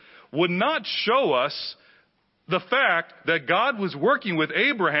here, would not show us the fact that God was working with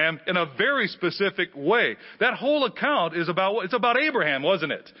Abraham in a very specific way. That whole account is about Abraham,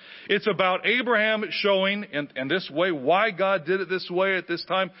 wasn't it? It's about Abraham showing in this way why God did it this way at this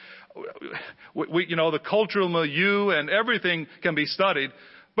time. The cultural milieu and everything can be studied.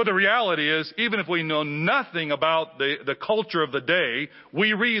 But the reality is, even if we know nothing about the culture of the day,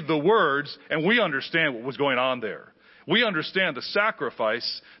 we read the words and we understand what was going on there. We understand the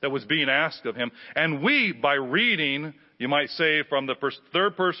sacrifice that was being asked of him. And we, by reading, you might say from the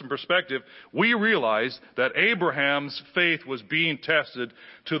third person perspective, we realize that Abraham's faith was being tested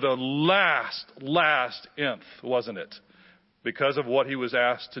to the last nth, wasn't it? Because of what he was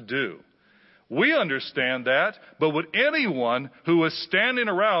asked to do. We understand that, but would anyone who was standing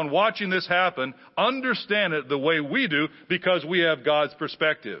around watching this happen understand it the way we do because we have God's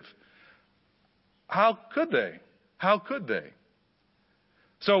perspective? How could they? How could they?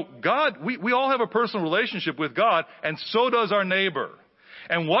 So God, we all have a personal relationship with God, and so does our neighbor.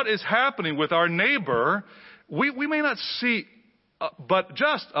 And what is happening with our neighbor, we may not see but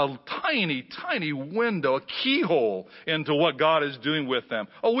just a tiny, tiny window, a keyhole into what God is doing with them.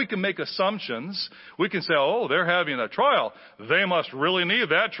 Oh, we can make assumptions. We can say, oh, they're having a trial. They must really need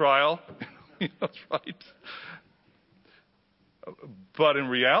that trial. That's right. But in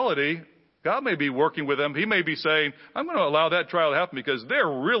reality, God may be working with them. He may be saying, I'm going to allow that trial to happen because they're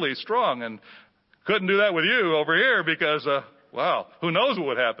really strong and couldn't do that with you over here because, wow, who knows what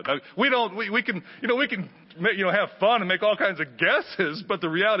would happen. I mean, we can have fun and make all kinds of guesses, but the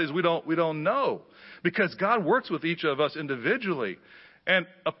reality is we don't know because God works with each of us individually. And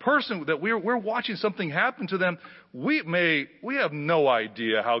a person that we're watching something happen to them, we have no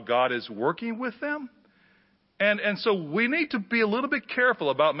idea how God is working with them. And so we need to be a little bit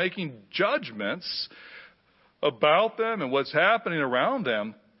careful about making judgments about them and what's happening around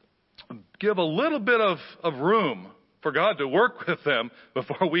them. Give a little bit of room for God to work with them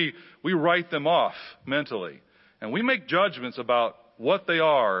before we write them off mentally. And we make judgments about what they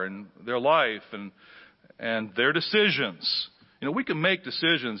are and their life and their decisions. We can make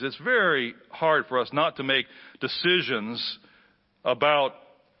decisions. It's very hard for us not to make decisions about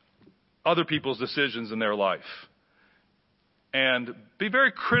other people's decisions in their life. And be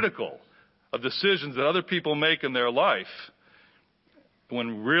very critical of decisions that other people make in their life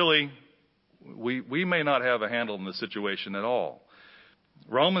when really we may not have a handle on the situation at all.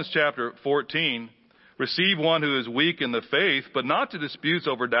 Romans chapter 14, receive one who is weak in the faith, but not to disputes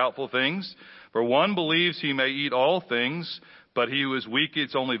over doubtful things. For one believes he may eat all things, but he who is weak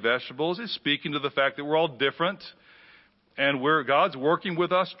eats only vegetables. Is speaking to the fact that we're all different. And God's working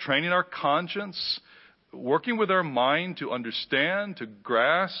with us, training our conscience, working with our mind to understand, to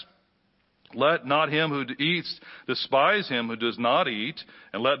grasp. Let not him who eats despise him who does not eat,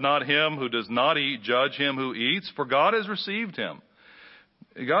 and let not him who does not eat judge him who eats, for God has received him.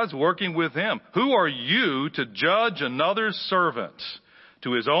 God's working with him. Who are you to judge another's servant?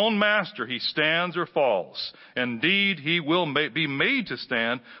 To his own master he stands or falls. Indeed, he will be made to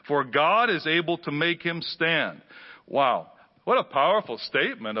stand, for God is able to make him stand. Wow, what a powerful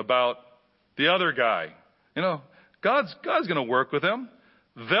statement about the other guy. God's going to work with him.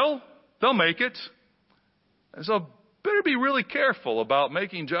 They'll make it. And so better be really careful about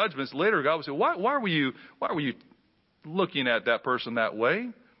making judgments. Later, God will say, why were you looking at that person that way?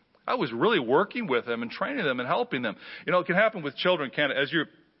 I was really working with them and training them and helping them. It can happen with children, can't it?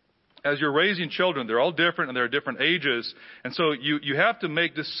 As you're raising children, they're all different and they're different ages. And so you have to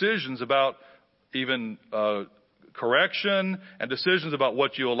make decisions about even correction and decisions about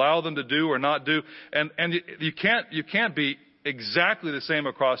what you allow them to do or not do. And you can't be exactly the same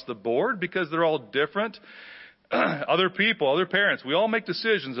across the board because they're all different. other people, other parents, we all make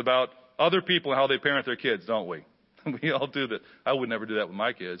decisions about other people and how they parent their kids, don't we? We all do that. I would never do that with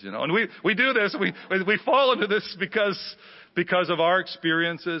my kids, you know. And we do this. We fall into this because of our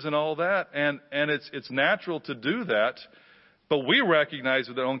experiences and all that. And it's natural to do that. But we recognize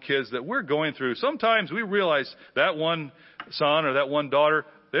with our own kids that we're going through. Sometimes we realize that one son or that one daughter,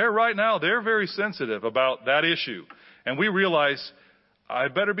 they're very sensitive about that issue. And we realize I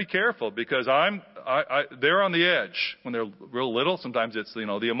better be careful because they're on the edge when they're real little. Sometimes it's, you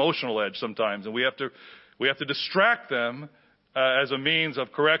know, the emotional edge sometimes. And we have to distract them as a means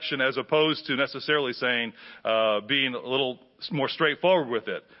of correction as opposed to necessarily saying, being a little more straightforward with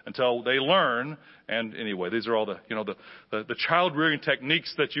it until they learn. And anyway, these are all the child rearing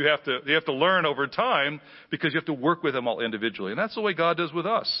techniques that you have to learn over time because you have to work with them all individually. And that's the way God does with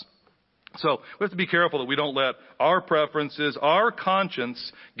us. So we have to be careful that we don't let our preferences, our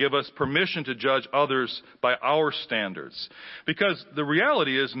conscience give us permission to judge others by our standards. Because the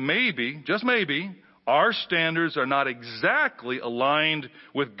reality is maybe, just maybe, our standards are not exactly aligned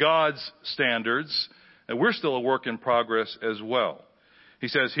with God's standards, and we're still a work in progress as well. He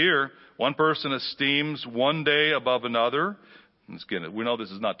says here, one person esteems one day above another. Again, we know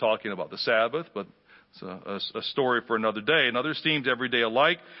this is not talking about the Sabbath, but it's a story for another day. Another esteems every day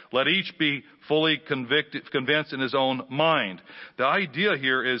alike. Let each be fully convinced in his own mind. The idea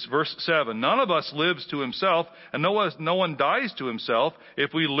here is verse 7. None of us lives to himself, and no one dies to himself.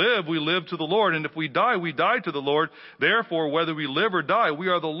 If we live to the Lord, and if we die to the Lord. Therefore, whether we live or die, we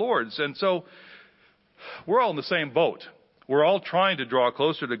are the Lord's. And so, we're all in the same boat. We're all trying to draw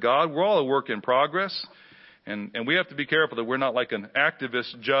closer to God. We're all a work in progress. And we have to be careful that we're not like an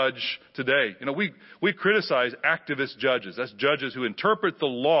activist judge today. You know, we criticize activist judges. That's judges who interpret the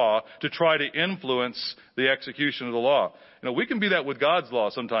law to try to influence the execution of the law. You know, we can be that with God's law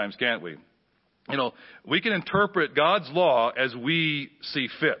sometimes, can't we? You know, we can interpret God's law as we see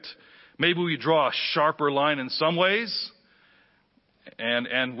fit. Maybe we draw a sharper line in some ways.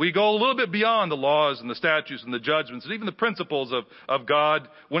 And we go a little bit beyond the laws and the statutes and the judgments and even the principles of God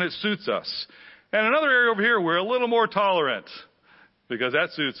when it suits us. And another area over here, we're a little more tolerant because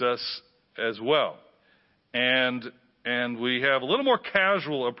that suits us as well. And we have a little more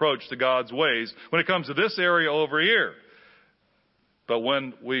casual approach to God's ways when it comes to this area over here. But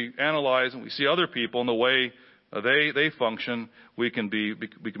when we analyze and we see other people and the way they function, we can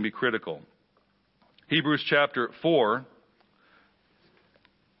be critical. Hebrews chapter 4.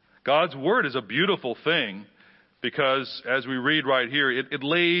 God's Word is a beautiful thing because as we read right here, it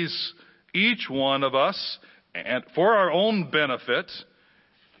lays each one of us, and for our own benefit,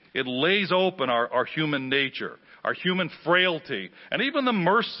 it lays open our human nature, our human frailty, and even the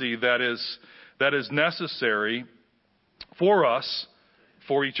mercy that is necessary for us,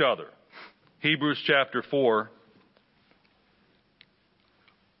 for each other. Hebrews chapter 4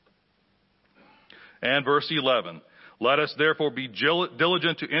 and verse 11. Let us therefore be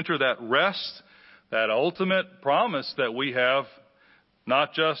diligent to enter that rest, that ultimate promise that we have,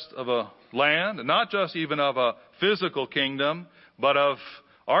 not just of a land, not just even of a physical kingdom, but of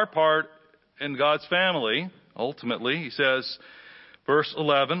our part in God's family. Ultimately, he says, verse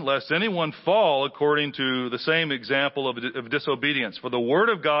 11, lest anyone fall according to the same example of disobedience. For the word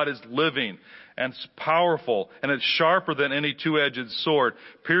of God is living and it's powerful, and it's sharper than any two-edged sword,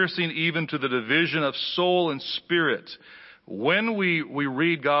 piercing even to the division of soul and spirit. When we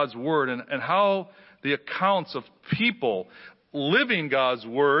read God's word and how the accounts of people living God's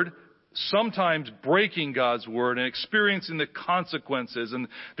word, sometimes breaking God's word and experiencing the consequences and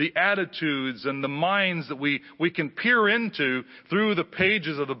the attitudes and the minds that we can peer into through the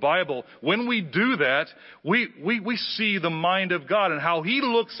pages of the Bible. When we do that, we see the mind of God and how He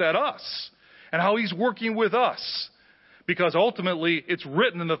looks at us and how He's working with us. Because ultimately, it's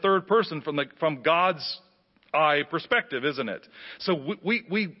written in the third person from God's eye perspective, isn't it? So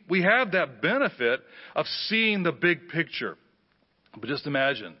we have that benefit of seeing the big picture. But just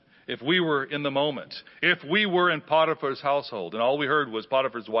imagine, if we were in the moment, if we were in Potiphar's household and all we heard was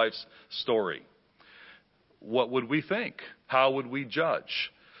Potiphar's wife's story, what would we think? How would we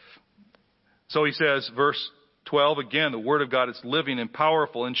judge? So he says, verse 12, again, the word of God is living and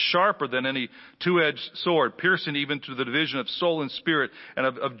powerful and sharper than any two-edged sword, piercing even to the division of soul and spirit and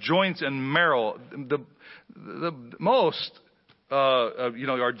of joints and marrow.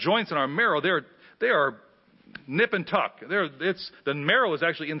 Our joints and our marrow, they are nip and tuck. The marrow is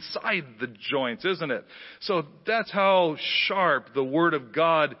actually inside the joints, isn't it? So that's how sharp the Word of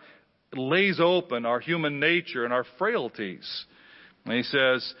God lays open our human nature and our frailties. And he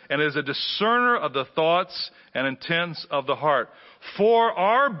says, and is a discerner of the thoughts and intents of the heart, for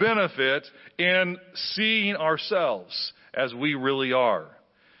our benefit in seeing ourselves as we really are.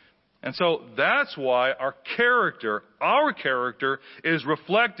 And so that's why our character is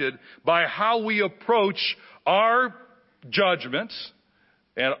reflected by how we approach our judgment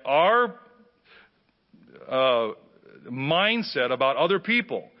and our mindset about other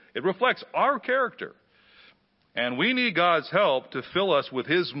people. It reflects our character. And we need God's help to fill us with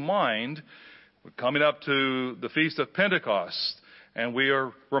His mind. We're coming up to the Feast of Pentecost, and we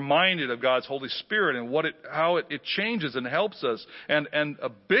are reminded of God's Holy Spirit and how it changes and helps us. And a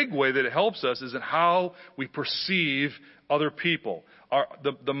big way that it helps us is in how we perceive other people.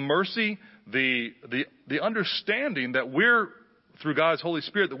 The mercy, the understanding that we're, through God's Holy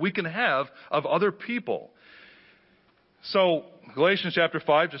Spirit, that we can have of other people. So, Galatians chapter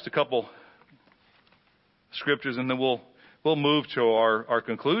 5, just a couple scriptures, and then we'll move to our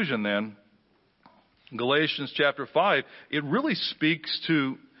conclusion then. Galatians chapter 5, it really speaks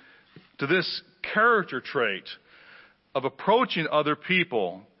to this character trait of approaching other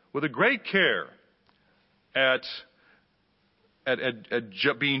people with a great care at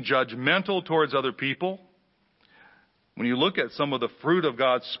being judgmental towards other people. When you look at some of the fruit of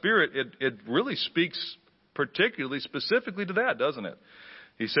God's Spirit, it really speaks particularly, specifically to that, doesn't it?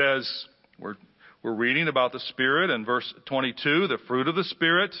 He says, we're reading about the Spirit in verse 22, the fruit of the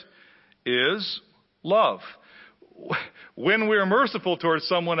Spirit is love. When we are merciful towards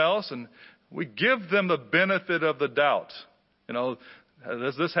someone else and we give them the benefit of the doubt.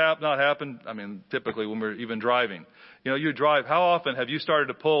 Does this not happen? I mean, typically when we're even driving. You drive, how often have you started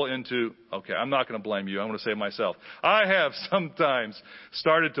to pull into, okay, I'm not going to blame you, I'm going to say it myself. I have sometimes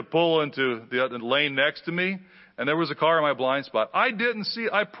started to pull into the lane next to me, and there was a car in my blind spot. I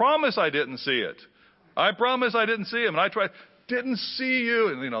promise I didn't see it. I promise I didn't see him. And I tried, didn't see you.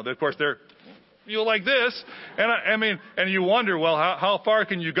 And, of course, they're, like this. And you wonder, well, how far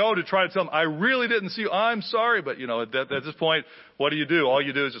can you go to try to tell them, I really didn't see you. I'm sorry. But, at this point, what do? All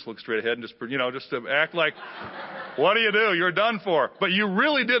you do is just look straight ahead and just to act like, what do? You're done for. But you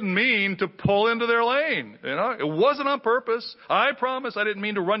really didn't mean to pull into their lane. It wasn't on purpose. I promise I didn't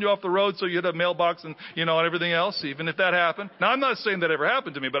mean to run you off the road so you hit a mailbox and, and everything else, even if that happened. Now, I'm not saying that ever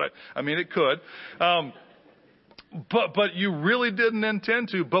happened to me, but it could. But you really didn't intend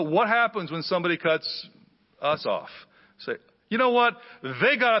to. But what happens when somebody cuts us off? Say, you know what?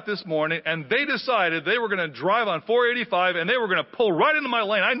 They got up this morning and they decided they were going to drive on 485 and they were going to pull right into my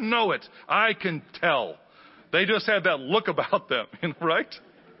lane. I know it. I can tell. They just had that look about them, right?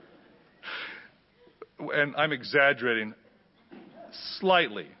 And I'm exaggerating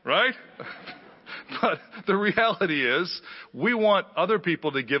slightly, right? But the reality is we want other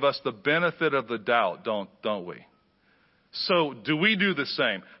people to give us the benefit of the doubt, don't we? So do we do the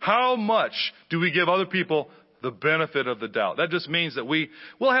same? How much do we give other people the benefit of the doubt? That just means that we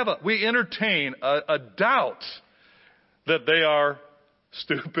entertain a doubt that they are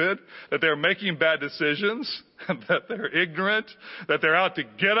stupid, that they're making bad decisions, that they're ignorant, that they're out to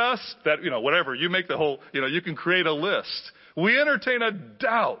get us, that, whatever. You make the whole, you can create a list. We entertain a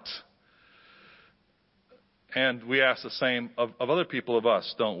doubt. And we ask the same of other people of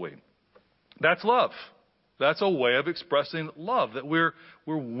us, don't we? That's love. That's a way of expressing love, that we're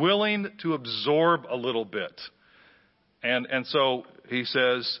willing to absorb a little bit. And so he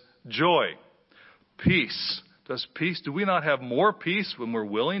says, joy, peace. Do we not have more peace when we're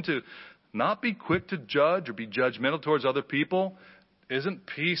willing to not be quick to judge or be judgmental towards other people? Isn't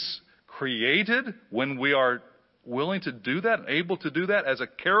peace created when we are willing to do that and able to do that as a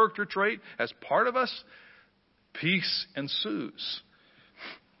character trait, as part of us? Peace ensues.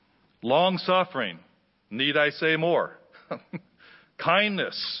 Long suffering. Need I say more?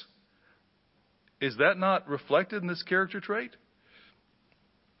 Kindness. Is that not reflected in this character trait?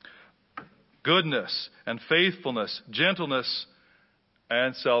 Goodness and faithfulness, gentleness,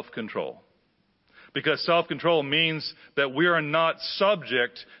 and self-control. Because self-control means that we are not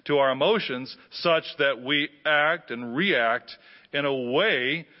subject to our emotions such that we act and react in a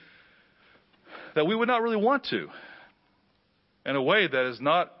way that we would not really want to. In a way that is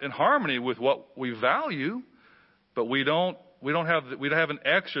not in harmony with what we value, but we haven't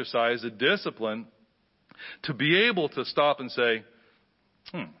exercised the discipline to be able to stop and say,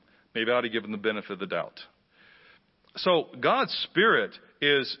 maybe I ought to give them the benefit of the doubt. So God's Spirit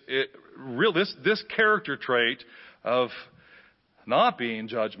is this character trait of not being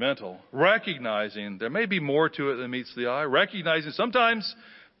judgmental, recognizing there may be more to it than meets the eye, recognizing sometimes,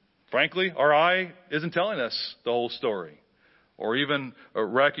 frankly, our eye isn't telling us the whole story. or even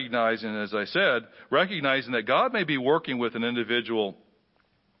recognizing, as I said, recognizing that God may be working with an individual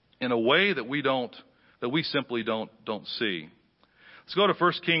in a way that we simply don't see. Let's go to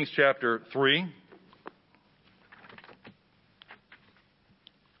 1 Kings chapter 3.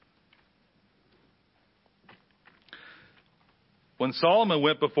 When Solomon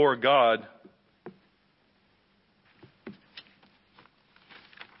went before God,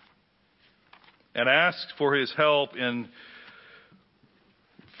 and asked for his help in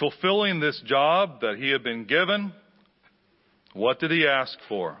fulfilling this job that he had been given, what did he ask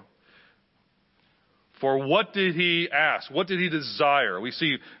for? For what did he ask? What did he desire? We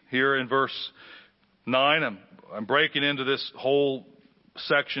see here in verse 9, I'm breaking into this whole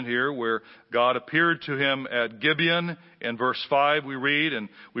section here where God appeared to him at Gibeon. In verse 5 we read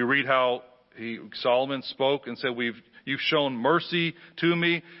how Solomon spoke and said, you've shown mercy to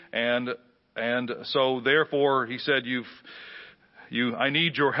me, and so therefore he said, I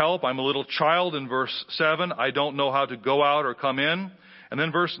need your help. I'm a little child in verse 7. I don't know how to go out or come in. And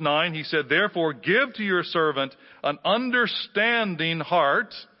then verse 9, he said, therefore give to your servant an understanding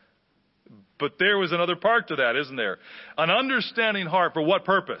heart. But there was another part to that, isn't there? An understanding heart for what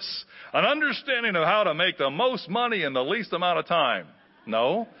purpose? An understanding of how to make the most money in the least amount of time.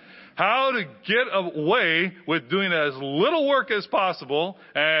 No. How to get away with doing as little work as possible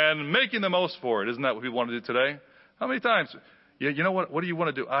and making the most for it. Isn't that what we want to do today? How many times? You know what do you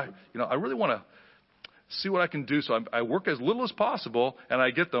want to do? I really want to see what I can do, so I work as little as possible and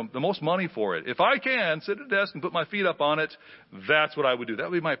I get the most money for it. If I can sit at a desk and put my feet up on it, that's what I would do. That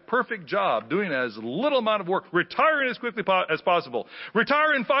would be my perfect job, doing as little amount of work, retiring as quickly as possible.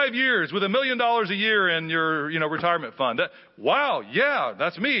 Retire in 5 years with $1 million a year in your retirement fund. Wow, yeah,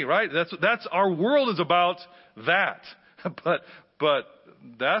 that's me, right? That's our world is about that. But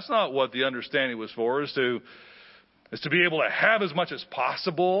that's not what the understanding was for, is to be able to have as much as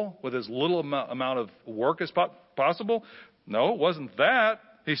possible with as little amount of work as possible. No, it wasn't that.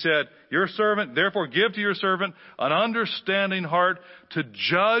 He said, your servant, therefore give to your servant an understanding heart to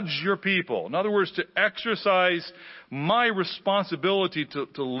judge your people. In other words, to exercise my responsibility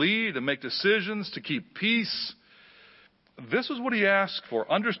to lead and make decisions, to keep peace. This is what he asked for,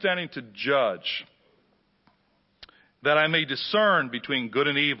 understanding to judge, that I may discern between good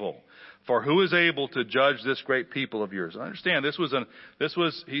and evil. For who is able to judge this great people of yours? I understand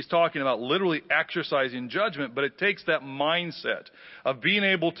he's talking about literally exercising judgment, but it takes that mindset of being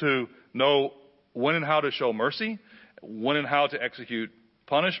able to know when and how to show mercy, when and how to execute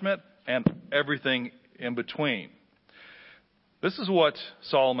punishment, and everything in between. This is what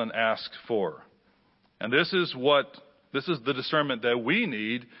Solomon asked for. And this is the discernment that we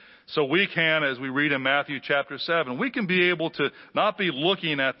need. So we can, as we read in Matthew chapter 7, we can be able to not be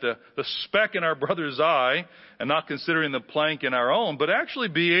looking at the speck in our brother's eye and not considering the plank in our own, but actually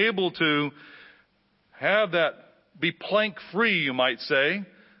be able to have that be plank free, you might say,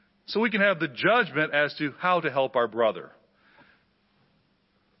 so we can have the judgment as to how to help our brother.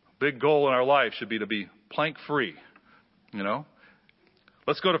 Big goal in our life should be to be plank free,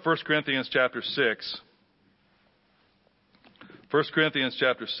 Let's go to 1 Corinthians chapter 6. 1 Corinthians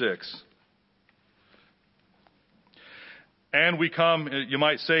chapter 6. And we come, you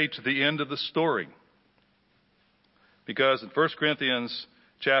might say, to the end of the story. Because in 1 Corinthians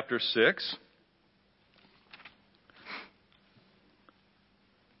chapter 6,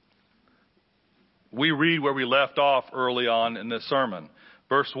 we read where we left off early on in this sermon.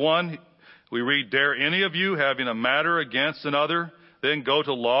 Verse 1, we read, dare any of you, having a matter against another, then go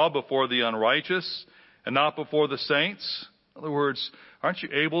to law before the unrighteous and not before the saints? In other words, aren't you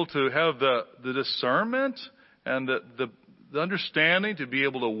able to have the discernment and the understanding to be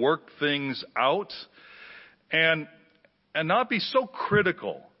able to work things out and not be so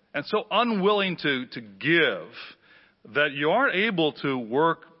critical and so unwilling to give that you aren't able to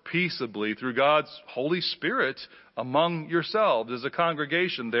work peaceably through God's Holy Spirit among yourselves as a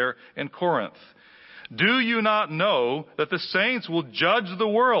congregation there in Corinth? Do you not know that the saints will judge the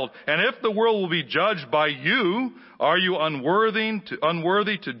world? And if the world will be judged by you, are you unworthy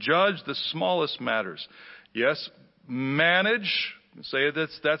to judge the smallest matters? Yes, manage. Say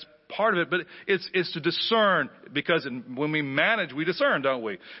that's part of it, but it's to discern, because when we manage, we discern, don't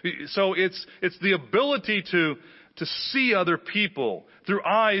we? So it's the ability to see other people through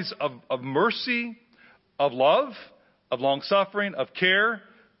eyes of mercy, of love, of long suffering, of care,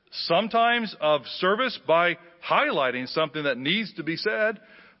 sometimes of service by highlighting something that needs to be said,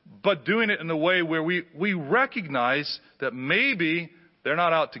 but doing it in a way where we recognize that maybe they're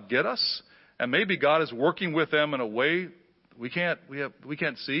not out to get us, and maybe God is working with them in a way we can't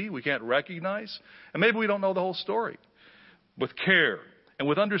see, we can't recognize, and maybe we don't know the whole story. with care, and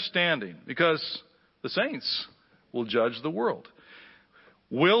with understanding, because the saints will judge the world.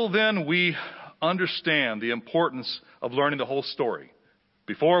 Will then we understand the importance of learning the whole story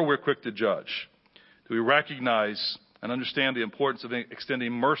before we're quick to judge? Do we recognize and understand the importance of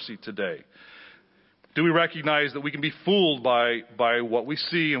extending mercy today? Do we recognize that we can be fooled by what we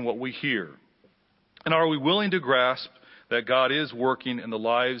see and what we hear? And are we willing to grasp that God is working in the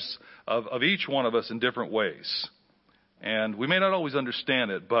lives of each one of us in different ways? And we may not always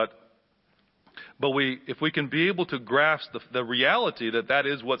understand it, but if we can be able to grasp the reality that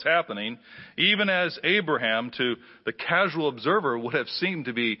is what's happening, even as Abraham, to the casual observer, would have seemed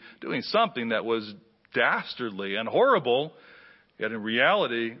to be doing something that was dastardly and horrible, yet in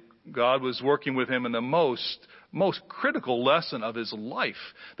reality, God was working with him in the most critical lesson of his life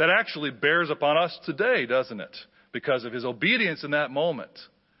that actually bears upon us today, doesn't it? Because of his obedience in that moment.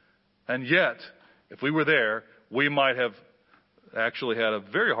 And yet, if we were there, we might have actually had a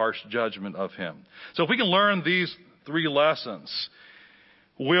very harsh judgment of him. So if we can learn these 3 lessons,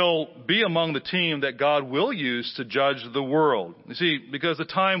 we'll be among the team that God will use to judge the world. You see, because the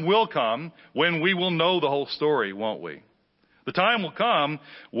time will come when we will know the whole story, won't we? The time will come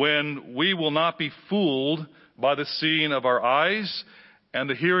when we will not be fooled by the seeing of our eyes and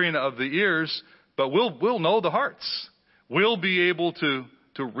the hearing of the ears, but we'll know the hearts. We'll be able to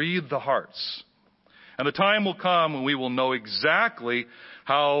read the hearts. And the time will come when we will know exactly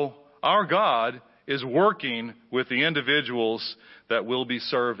how our God is working with the individuals that we'll be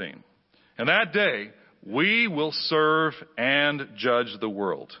serving. And that day, we will serve and judge the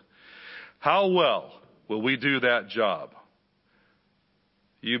world. How well will we do that job?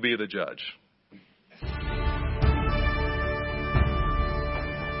 You be the judge.